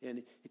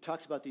 And He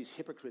talks about these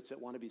hypocrites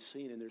that want to be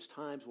seen. And there's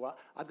times where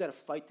I've got to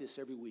fight this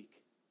every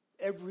week.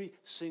 Every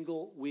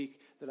single week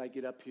that I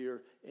get up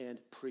here and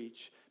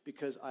preach,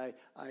 because I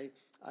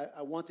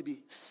want to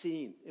be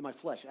seen in my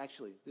flesh.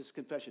 Actually, this is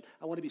confession.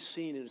 I want to be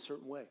seen in a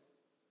certain way.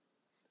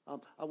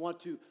 I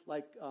want to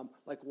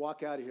like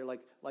walk out of here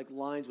like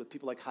lines with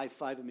people like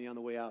high-fiving me on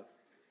the way out.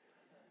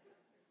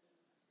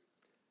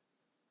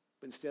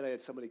 But instead, I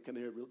had somebody come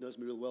in here who knows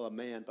me real well, a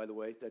man, by the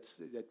way,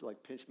 that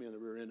like pinched me on the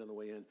rear end on the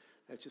way in.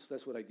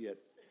 That's what I get.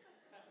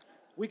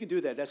 We can do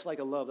that. That's like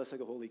a love. That's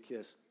like a holy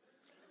kiss.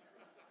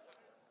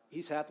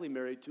 He's happily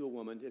married to a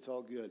woman. It's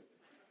all good.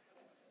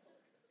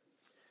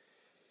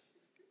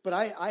 But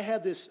I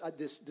have this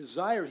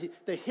desire.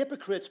 The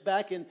hypocrites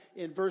back in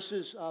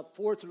verses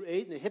 4 through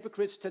 8, and the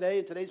hypocrites today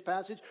in today's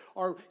passage,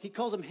 he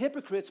calls them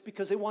hypocrites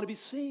because they want to be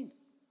seen.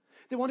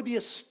 They want to be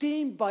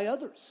esteemed by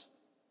others.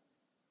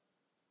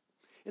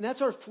 And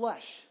that's our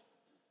flesh.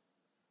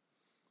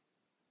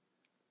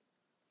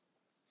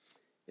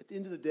 At the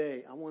end of the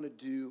day, I want to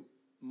do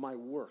my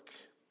work.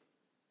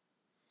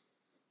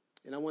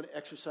 And I want to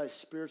exercise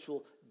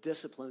spiritual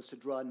disciplines to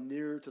draw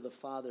nearer to the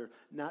Father,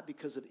 not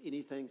because of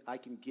anything I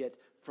can get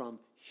from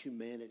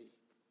humanity.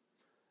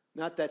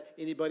 Not that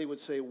anybody would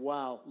say,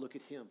 wow, look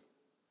at him.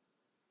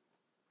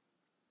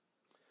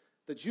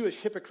 The Jewish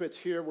hypocrites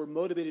here were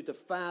motivated to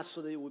fast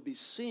so they would be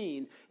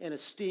seen and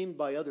esteemed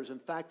by others. In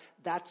fact,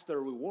 that's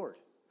their reward.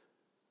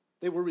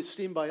 They were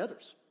esteemed by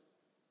others.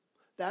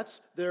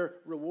 That's their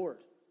reward.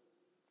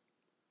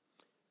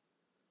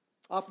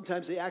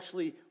 Oftentimes they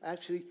actually,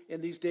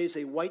 in these days,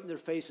 they whiten their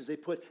faces. They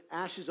put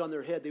ashes on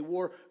their head. They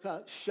wore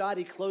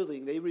shoddy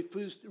clothing. They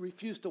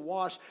refused to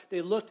wash.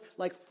 They looked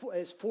like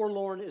as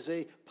forlorn as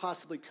they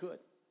possibly could.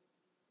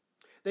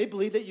 They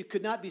believed that you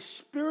could not be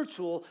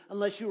spiritual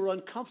unless you were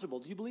uncomfortable.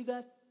 Do you believe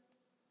that?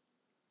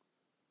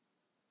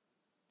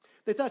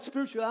 They thought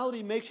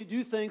spirituality makes you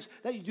do things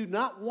that you do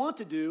not want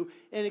to do,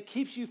 and it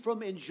keeps you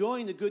from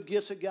enjoying the good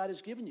gifts that God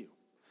has given you.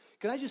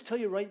 Can I just tell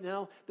you right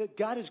now that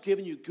God has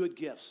given you good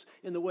gifts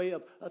in the way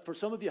of, for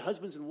some of you,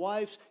 husbands and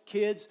wives,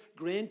 kids,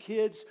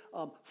 grandkids,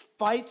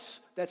 fights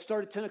that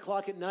start at 10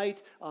 o'clock at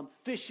night,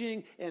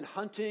 fishing and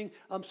hunting.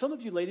 Some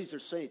of you ladies are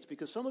saints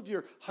because some of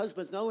your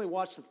husbands not only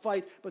watch the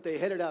fight, but they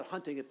headed out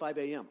hunting at 5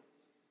 a.m.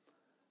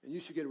 And you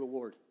should get a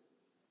reward.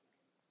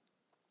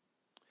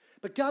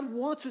 But God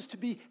wants us to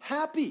be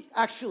happy,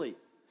 actually,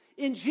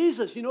 in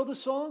Jesus. You know the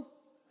song?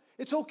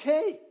 It's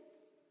okay.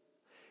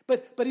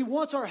 But he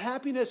wants our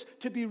happiness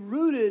to be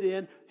rooted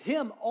in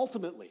him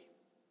ultimately.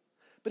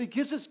 But he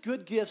gives us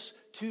good gifts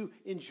to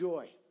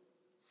enjoy.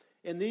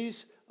 And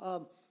these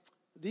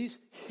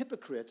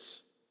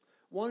hypocrites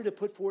wanted to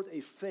put forth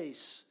a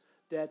face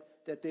that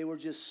they were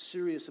just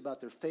serious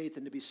about their faith.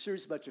 And to be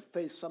serious about your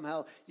faith,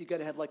 somehow you got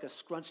to have like a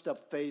scrunched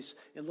up face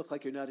and look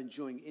like you're not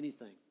enjoying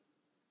anything.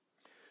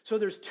 So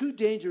there's two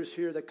dangers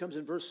here that comes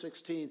in verse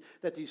 16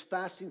 that these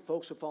fasting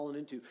folks have fallen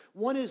into.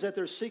 One is that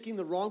they're seeking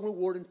the wrong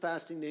reward in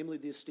fasting, namely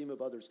the esteem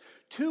of others.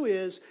 Two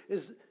is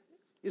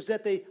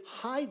that they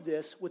hide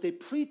this with a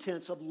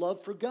pretense of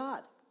love for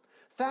God.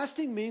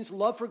 Fasting means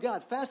love for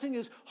God. Fasting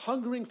is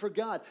hungering for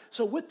God.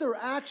 So with their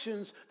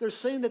actions, they're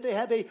saying that they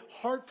have a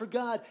heart for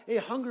God, a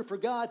hunger for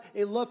God,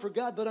 a love for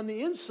God. But on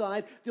the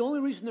inside, the only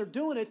reason they're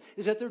doing it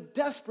is that they're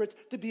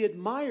desperate to be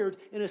admired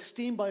and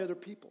esteemed by other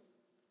people.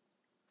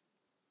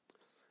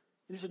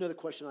 Here's another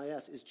question I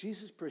ask. Is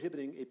Jesus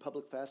prohibiting a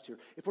public fast here?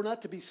 If we're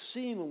not to be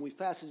seen when we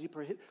fast, is he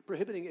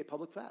prohibiting a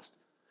public fast?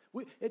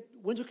 At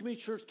Windsor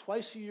Community Church,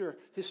 twice a year,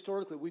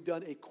 historically, we've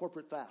done a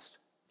corporate fast.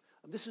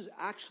 This is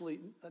actually,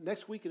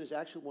 next weekend is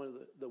actually one of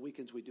the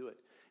weekends we do it.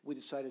 We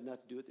decided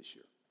not to do it this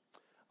year.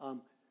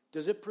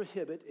 Does it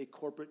prohibit a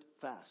corporate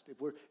fast?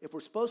 If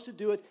we're supposed to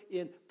do it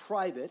in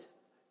private,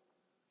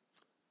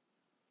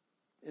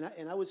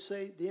 and I would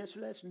say the answer to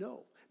that is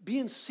no.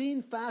 Being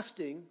seen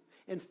fasting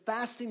and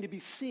fasting to be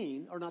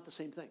seen are not the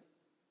same thing.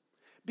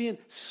 Being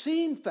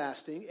seen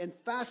fasting and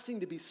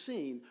fasting to be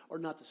seen are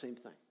not the same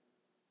thing.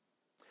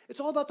 It's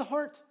all about the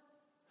heart.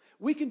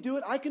 We can do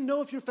it. I can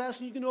know if you're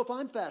fasting. You can know if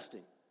I'm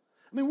fasting.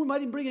 I mean, we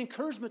might even bring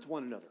encouragement to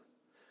one another.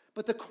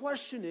 But the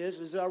question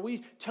is are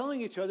we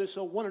telling each other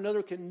so one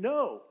another can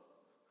know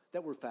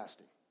that we're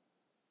fasting?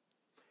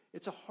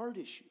 It's a heart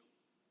issue.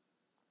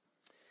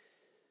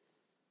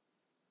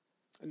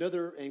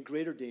 Another and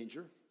greater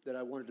danger that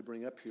I wanted to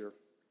bring up here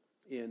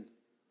in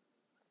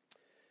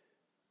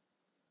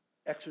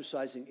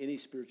exercising any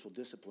spiritual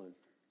discipline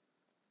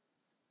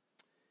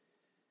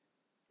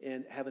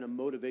and having a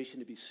motivation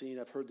to be seen.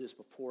 I've heard this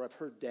before. I've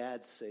heard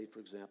dads say, for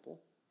example,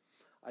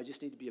 I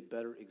just need to be a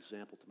better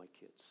example to my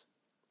kids.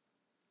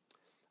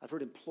 I've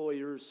heard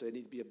employers say I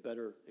need to be a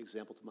better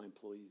example to my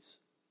employees.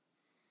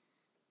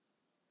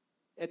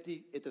 At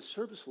the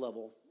service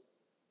level,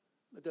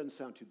 it doesn't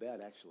sound too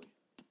bad, actually.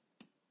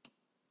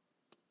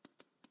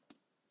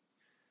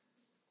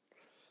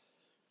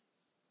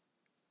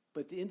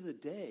 But at the end of the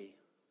day,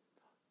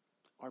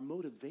 our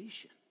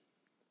motivation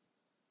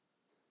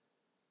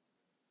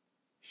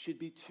should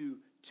be to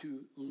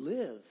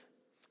live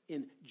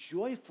in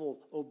joyful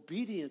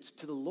obedience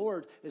to the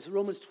Lord. As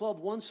Romans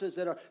 12:1 says,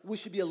 that we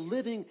should be a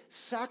living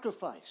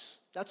sacrifice.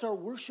 That's our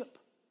worship.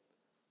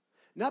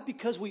 Not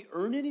because we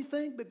earn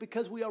anything, but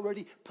because we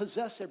already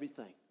possess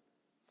everything.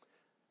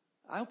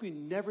 I hope you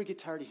never get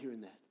tired of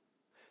hearing that.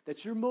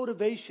 That your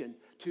motivation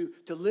to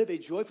live a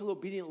joyful,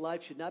 obedient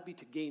life should not be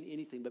to gain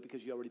anything, but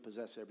because you already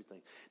possess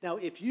everything. Now,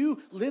 if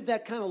you live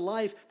that kind of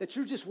life, that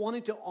you're just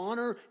wanting to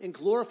honor and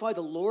glorify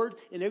the Lord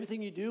in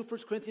everything you do,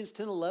 1 Corinthians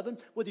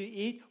 10:11, whether you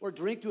eat or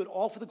drink, do it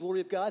all for the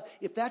glory of God.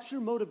 If that's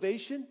your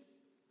motivation,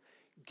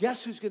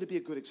 guess who's going to be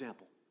a good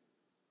example?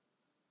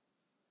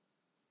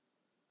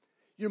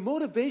 Your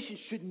motivation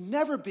should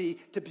never be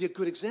to be a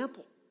good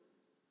example.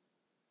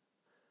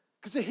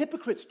 Because the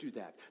hypocrites do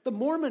that. The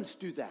Mormons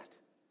do that.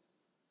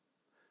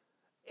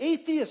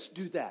 Atheists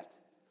do that.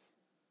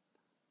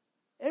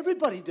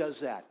 Everybody does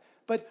that.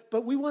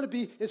 But we want to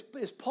be,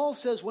 as Paul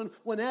says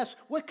when asked,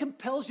 what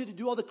compels you to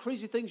do all the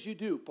crazy things you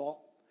do,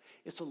 Paul?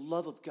 It's the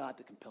love of God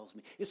that compels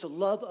me. It's the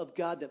love of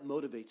God that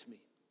motivates me.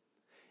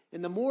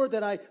 And the more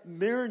that I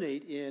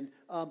marinate in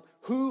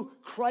who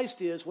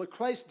Christ is, what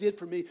Christ did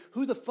for me,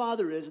 who the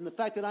Father is, and the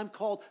fact that I'm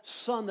called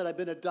son, that I've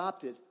been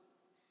adopted,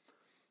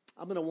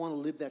 I'm going to want to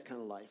live that kind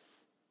of life.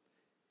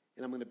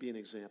 And I'm going to be an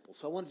example.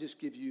 So I want to just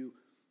give you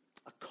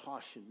a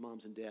caution,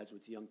 moms and dads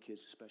with young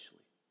kids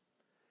especially.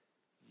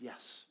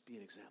 Yes, be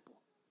an example.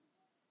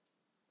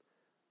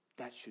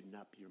 That should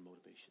not be your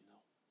motivation, though.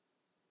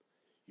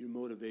 Your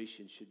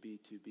motivation should be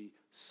to be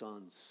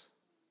sons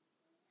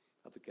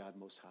of the God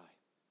Most High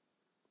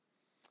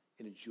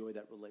and enjoy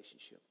that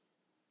relationship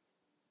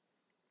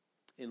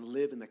and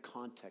live in the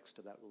context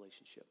of that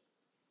relationship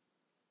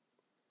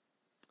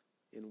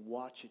and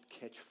watch it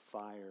catch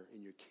fire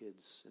in your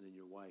kids and in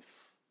your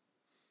wife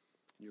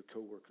and your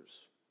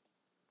coworkers.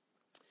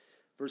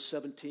 Verse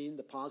 17,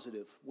 the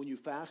positive. When you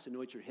fast,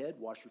 anoint your head,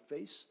 wash your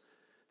face,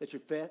 that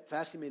your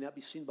fasting may not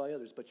be seen by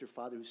others, but your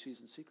Father who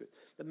sees in secret.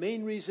 The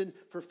main reason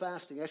for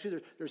fasting,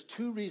 actually there's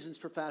two reasons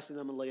for fasting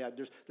I'm going to lay out.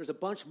 There's a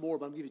bunch more,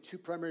 but I'm going to give you two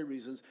primary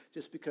reasons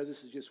just because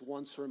this is just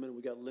one sermon and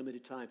we've got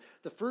limited time.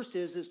 The first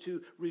is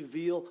to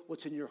reveal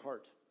what's in your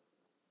heart.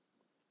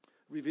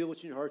 Reveal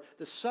what's in your heart.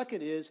 The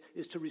second is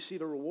to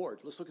receive a reward.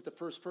 Let's look at the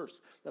first.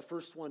 The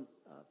first one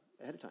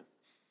ahead of time.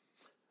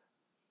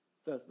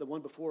 The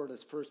one before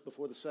that's first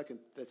before the second.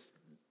 That's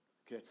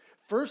okay.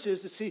 First is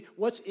to see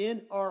what's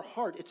in our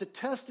heart. It's a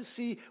test to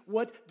see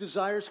what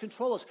desires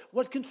control us.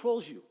 What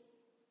controls you?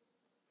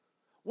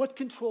 What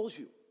controls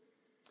you?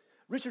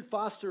 Richard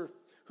Foster,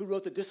 who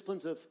wrote The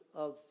Disciplines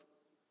of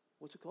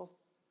what's it called?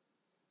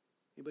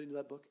 Anybody know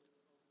that book?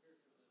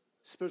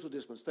 Spiritual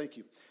disciplines, thank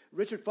you.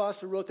 Richard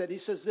Foster wrote that. He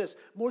says this: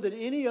 more than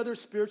any other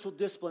spiritual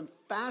discipline,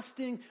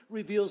 fasting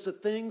reveals the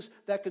things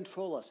that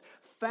control us.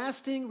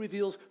 Fasting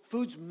reveals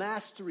food's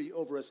mastery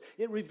over us.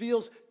 It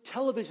reveals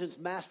television's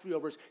mastery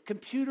over us,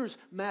 computers'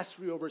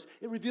 mastery over us.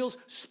 It reveals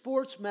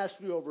sports'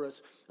 mastery over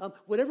us.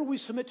 Whatever we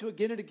submit to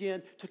again and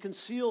again to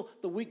conceal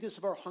the weakness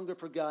of our hunger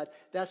for God,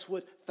 that's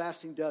what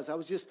fasting does.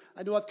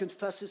 I know I've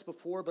confessed this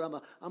before, but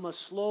I'm a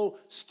slow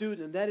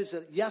student, and that is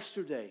that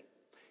yesterday,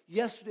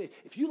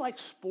 if you like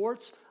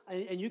sports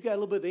and you got a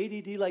little bit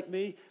of ADD like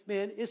me,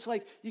 man, it's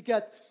like you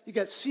got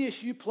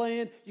CSU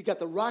playing, you got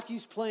the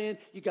Rockies playing,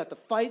 you got the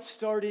fight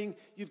starting,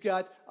 you've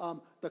got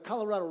the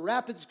Colorado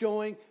Rapids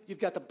going, you've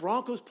got the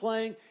Broncos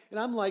playing, and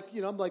I'm like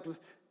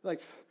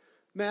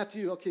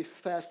Matthew, okay,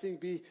 fasting,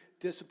 be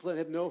disciplined,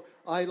 have no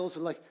idols,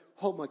 and like,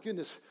 oh my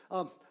goodness,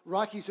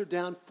 Rockies are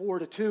down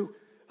 4-2.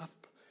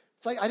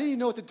 It's like I didn't even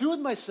know what to do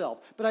with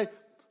myself, but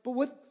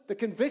what the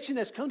conviction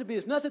that's come to me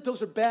is not that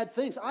those are bad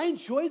things. I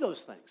enjoy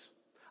those things.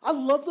 I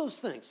love those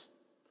things,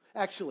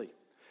 actually.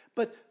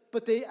 But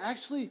they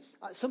actually,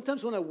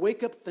 sometimes when I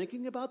wake up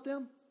thinking about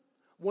them,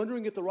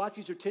 wondering if the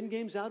Rockies are 10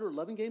 games out or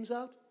 11 games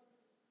out,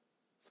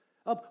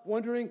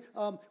 wondering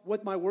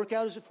what my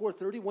workout is at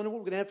 4:30, wondering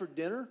what we're going to have for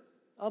dinner,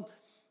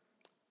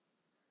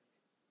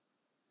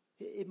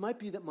 it might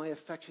be that my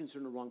affections are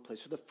in the wrong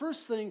place. So the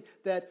first thing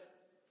that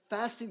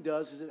fasting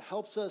does is it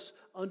helps us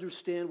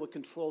understand what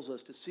controls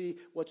us, to see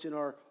what's in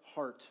our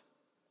heart.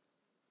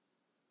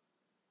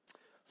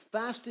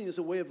 Fasting is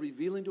a way of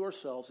revealing to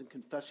ourselves and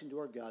confessing to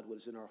our God what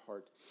is in our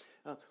heart.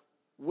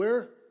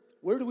 Where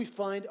do we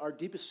find our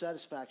deepest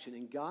satisfaction?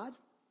 In God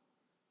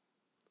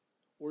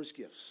or His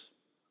gifts?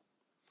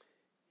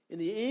 And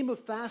the aim of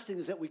fasting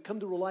is that we come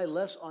to rely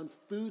less on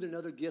food and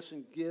other gifts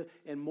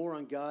and more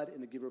on God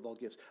and the giver of all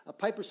gifts.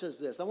 Piper says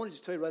this. I want to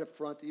just tell you right up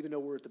front, even though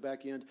we're at the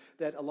back end,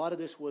 that a lot of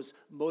this was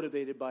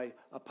motivated by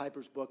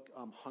Piper's book,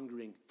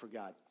 Hungering for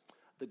God,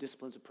 The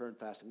Disciplines of Prayer and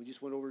Fasting. We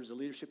just went over as a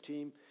leadership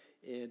team,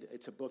 and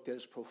it's a book that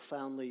has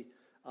profoundly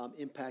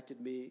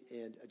impacted me.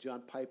 And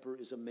John Piper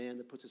is a man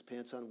that puts his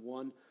pants on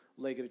one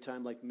leg at a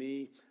time like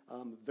me,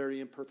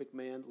 very imperfect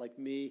man like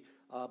me,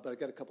 but I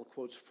got a couple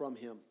quotes from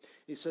him.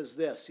 He says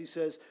this, he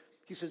says,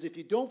 if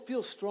you don't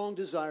feel strong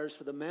desires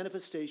for the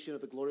manifestation of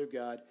the glory of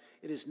God,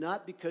 it is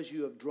not because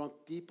you have drunk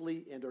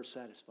deeply and are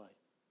satisfied.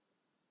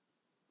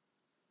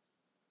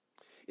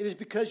 It is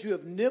because you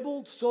have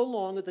nibbled so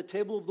long at the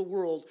table of the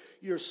world,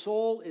 your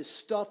soul is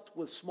stuffed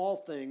with small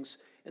things,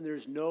 and there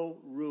is no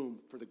room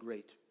for the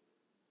great.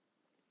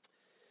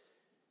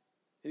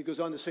 And he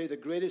goes on to say, the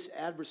greatest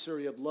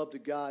adversary of love to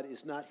God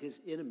is not his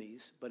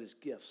enemies, but his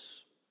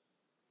gifts.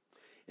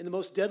 And the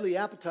most deadly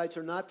appetites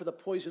are not for the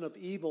poison of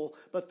evil,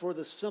 but for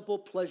the simple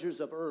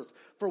pleasures of earth.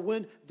 For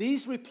when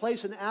these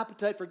replace an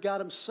appetite for God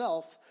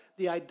himself,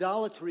 the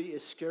idolatry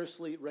is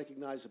scarcely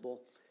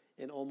recognizable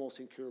and almost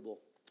incurable.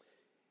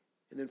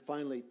 And then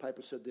finally,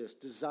 Piper said this,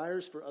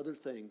 desires for other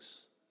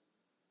things,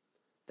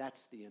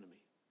 that's the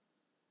enemy.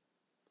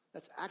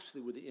 That's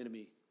actually where the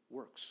enemy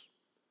works,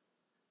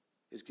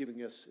 is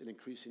giving us an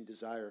increasing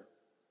desire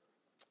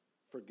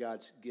for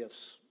God's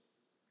gifts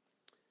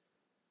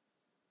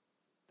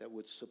that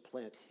would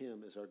supplant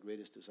him as our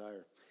greatest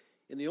desire.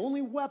 And the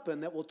only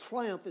weapon that will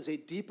triumph is a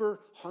deeper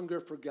hunger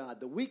for God.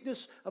 The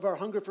weakness of our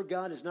hunger for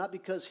God is not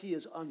because he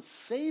is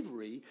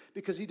unsavory,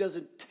 because he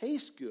doesn't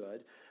taste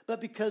good, but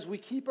because we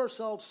keep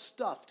ourselves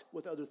stuffed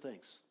with other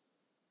things.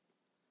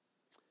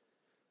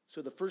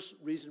 So the first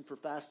reason for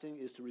fasting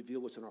is to reveal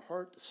what's in our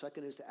heart. The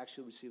second is to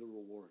actually receive a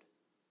reward.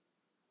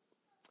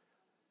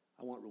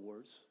 I want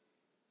rewards.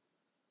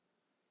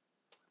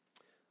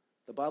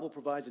 The Bible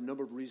provides a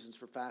number of reasons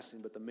for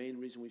fasting, but the main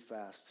reason we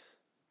fast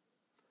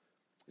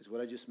is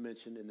what I just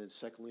mentioned, and then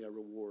secondly, our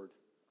reward.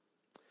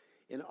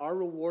 And our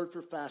reward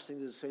for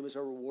fasting is the same as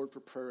our reward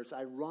for prayer. It's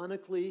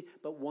ironically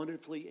but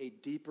wonderfully a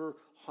deeper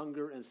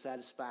hunger and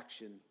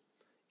satisfaction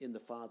in the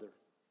Father.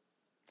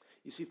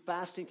 You see,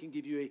 fasting can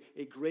give you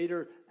a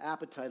greater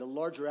appetite, a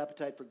larger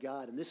appetite for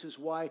God. And this is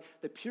why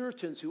the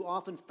Puritans who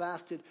often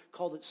fasted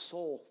called it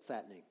soul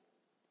fattening.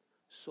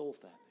 Soul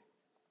fattening.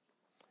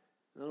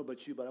 I don't know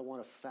about you, but I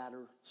want a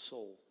fatter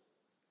soul.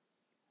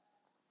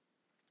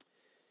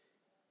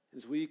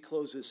 As we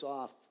close this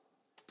off,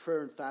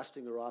 prayer and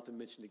fasting are often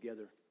mentioned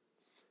together.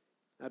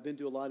 I've been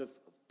to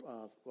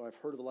I've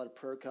heard of a lot of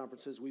prayer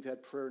conferences. We've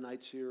had prayer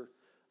nights here.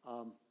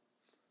 But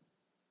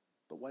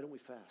why don't we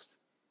fast?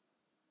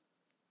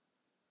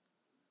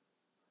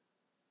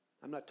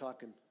 I'm not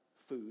talking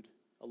food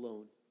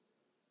alone.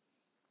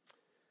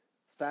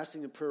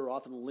 Fasting and prayer are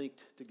often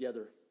linked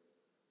together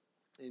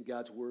in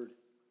God's Word.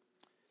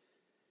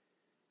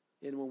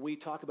 And when we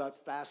talk about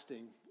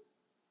fasting,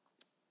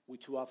 we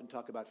too often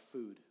talk about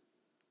food.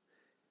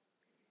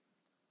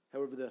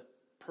 However, the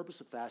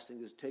purpose of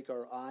fasting is to take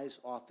our eyes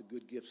off the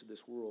good gifts of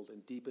this world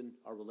and deepen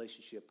our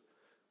relationship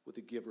with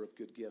the giver of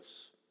good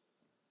gifts.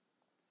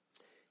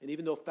 And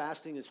even though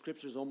fasting in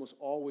Scripture is almost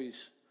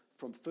always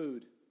from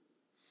food,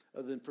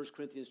 other than 1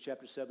 Corinthians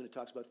chapter 7, it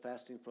talks about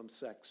fasting from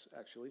sex,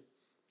 actually.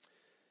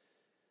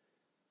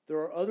 There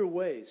are other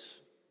ways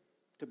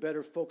to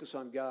better focus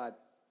on God,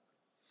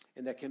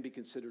 and that can be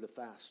considered a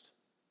fast.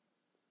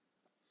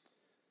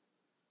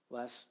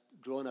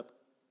 Growing up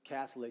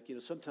Catholic,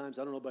 sometimes,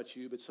 I don't know about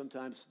you, but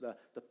sometimes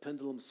the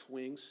pendulum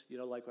swings,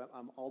 like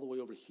I'm all the way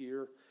over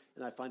here,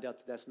 and I find out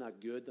that that's not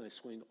good, then I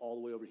swing all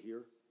the way over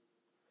here,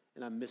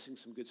 and I'm missing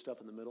some good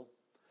stuff in the middle.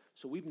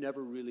 So we've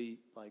never really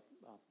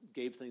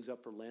gave things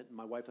up for Lent. And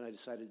my wife and I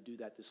decided to do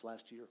that this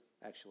last year,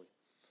 actually.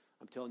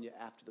 I'm telling you,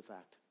 after the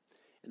fact.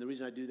 And the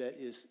reason I do that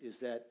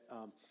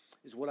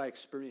is what I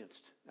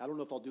experienced. I don't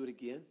know if I'll do it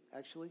again,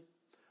 actually.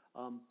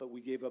 But we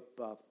gave up,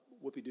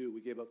 whoopie-doo,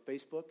 we gave up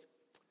Facebook.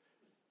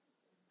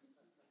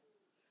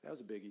 That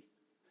was a biggie.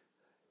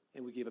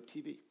 And we gave up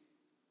TV.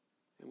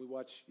 And we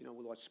watch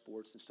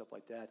sports and stuff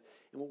like that.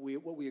 And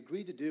what we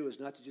agreed to do is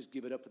not to just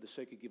give it up for the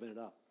sake of giving it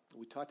up.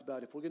 We talked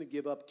about if we're going to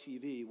give up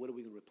TV, what are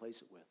we going to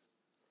replace it with?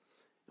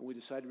 And we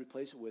decided to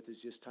replace it with is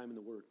just time in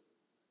the Word,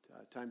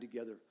 time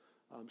together,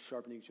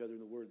 sharpening each other in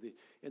the Word.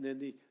 And then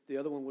the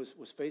other one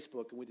was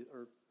Facebook, and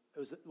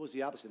it was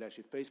the opposite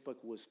actually. Facebook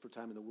was for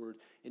time in the Word,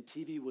 and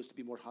TV was to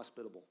be more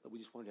hospitable. That we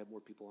just wanted to have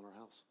more people in our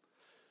house.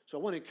 So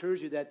I want to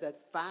encourage you that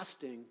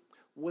fasting,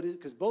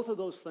 because both of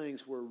those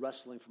things were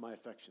wrestling for my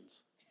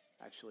affections,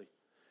 actually,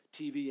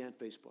 TV and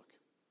Facebook.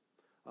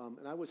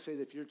 And I would say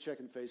that if you're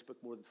checking Facebook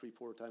more than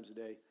 3-4 times a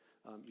day,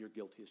 you're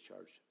guilty as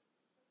charged.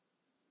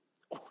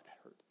 Oh, that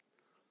hurt.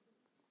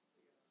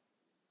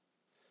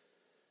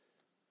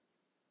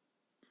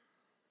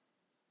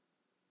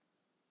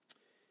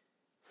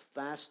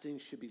 Fasting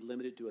should be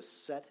limited to a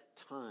set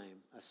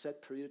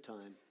period of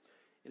time,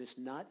 and it's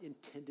not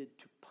intended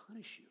to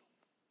punish you.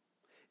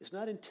 It's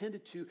not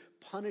intended to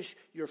punish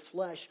your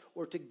flesh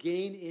or to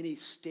gain any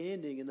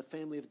standing in the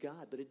family of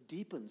God, but it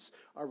deepens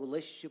our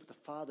relationship with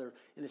the Father,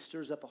 and it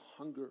stirs up a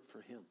hunger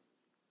for Him.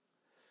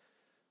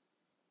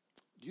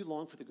 Do you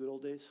long for the good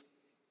old days?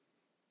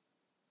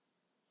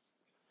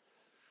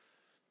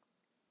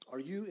 Are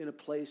you in a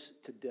place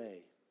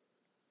today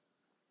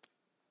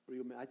where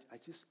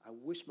I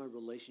wish my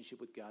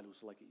relationship with God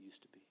was like it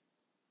used to be?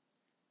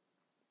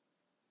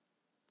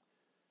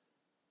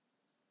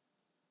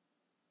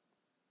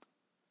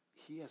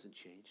 He hasn't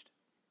changed.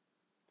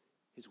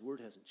 His word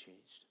hasn't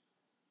changed.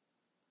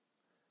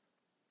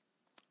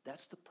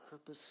 That's the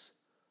purpose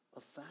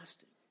of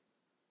fasting.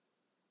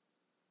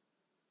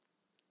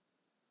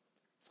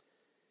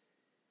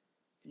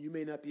 You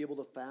may not be able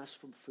to fast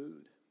from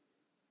food,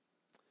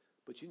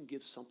 but you can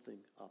give something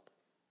up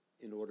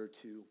in order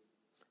to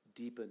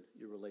deepen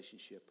your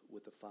relationship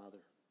with the Father.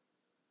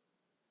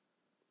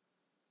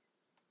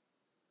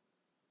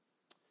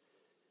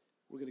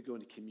 We're going to go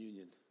into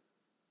communion.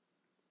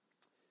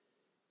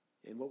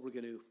 And what we're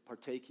going to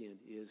partake in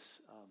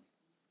is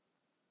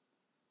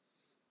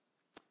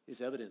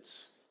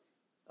evidence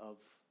of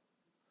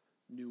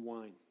new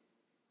wine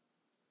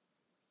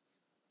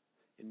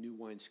and new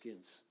wine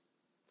skins.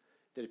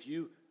 That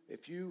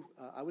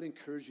I would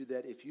encourage you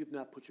that if you've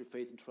not put your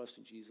faith and trust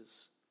in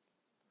Jesus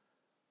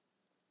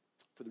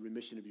for the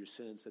remission of your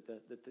sins,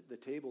 that the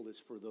table is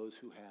for those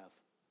who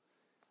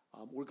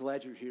have. We're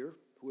glad you're here,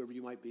 whoever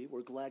you might be.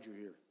 We're glad you're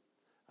here.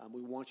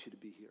 We want you to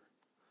be here.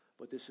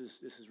 But this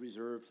is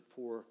reserved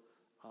for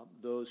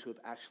those who have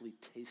actually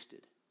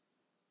tasted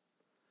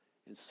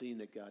and seen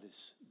that God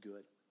is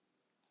good.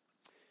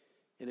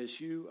 And as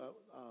you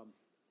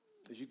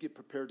get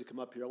prepared to come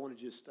up here, I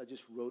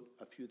just wrote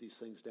a few of these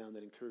things down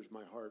that encouraged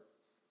my heart.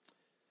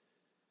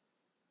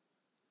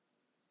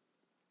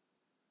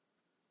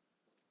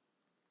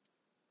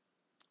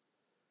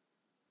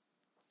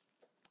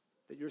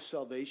 Your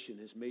salvation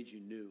has made you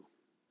new.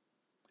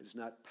 It has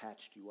not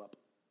patched you up.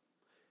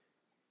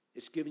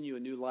 It's given you a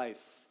new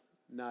life,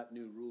 not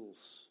new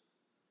rules.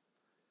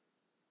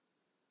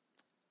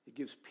 It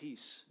gives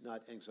peace,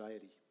 not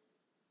anxiety.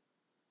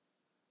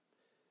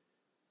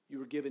 You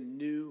were given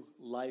new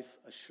life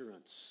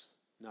assurance,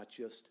 not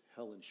just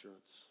hell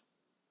insurance.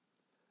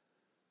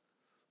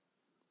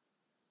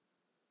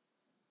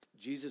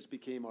 Jesus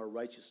became our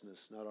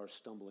righteousness, not our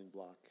stumbling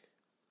block.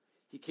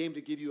 He came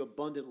to give you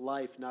abundant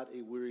life, not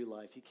a weary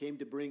life. He came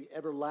to bring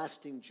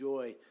everlasting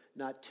joy,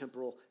 not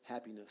temporal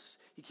happiness.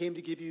 He came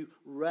to give you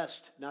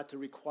rest, not to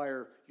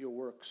require your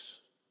works.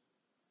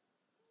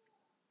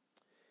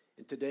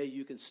 And today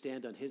you can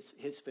stand on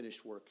his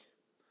finished work,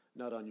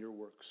 not on your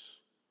works.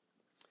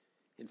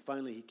 And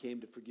finally, he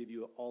came to forgive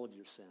you all of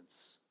your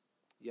sins,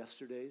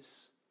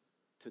 yesterday's,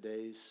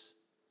 today's,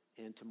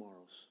 and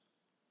tomorrow's.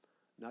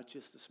 Not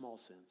just the small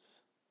sins,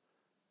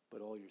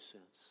 but all your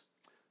sins.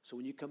 So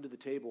when you come to the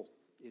table,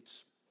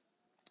 it's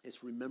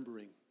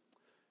remembering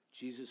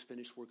Jesus'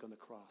 finished work on the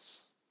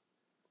cross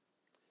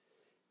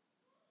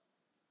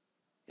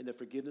and the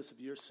forgiveness of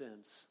your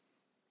sins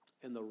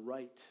and the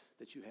right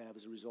that you have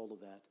as a result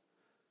of that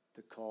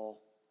to call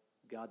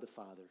God the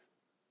Father,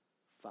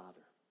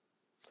 Father.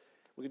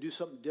 We're going to do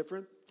something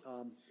different.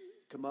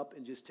 Come up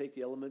and just take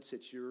the elements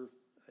at your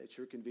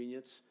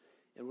convenience,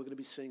 and we're going to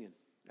be singing,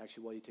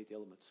 actually, while you take the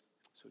elements.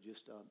 So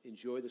just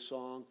enjoy the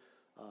song,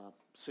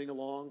 sing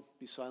along,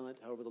 be silent,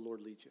 however the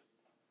Lord leads you.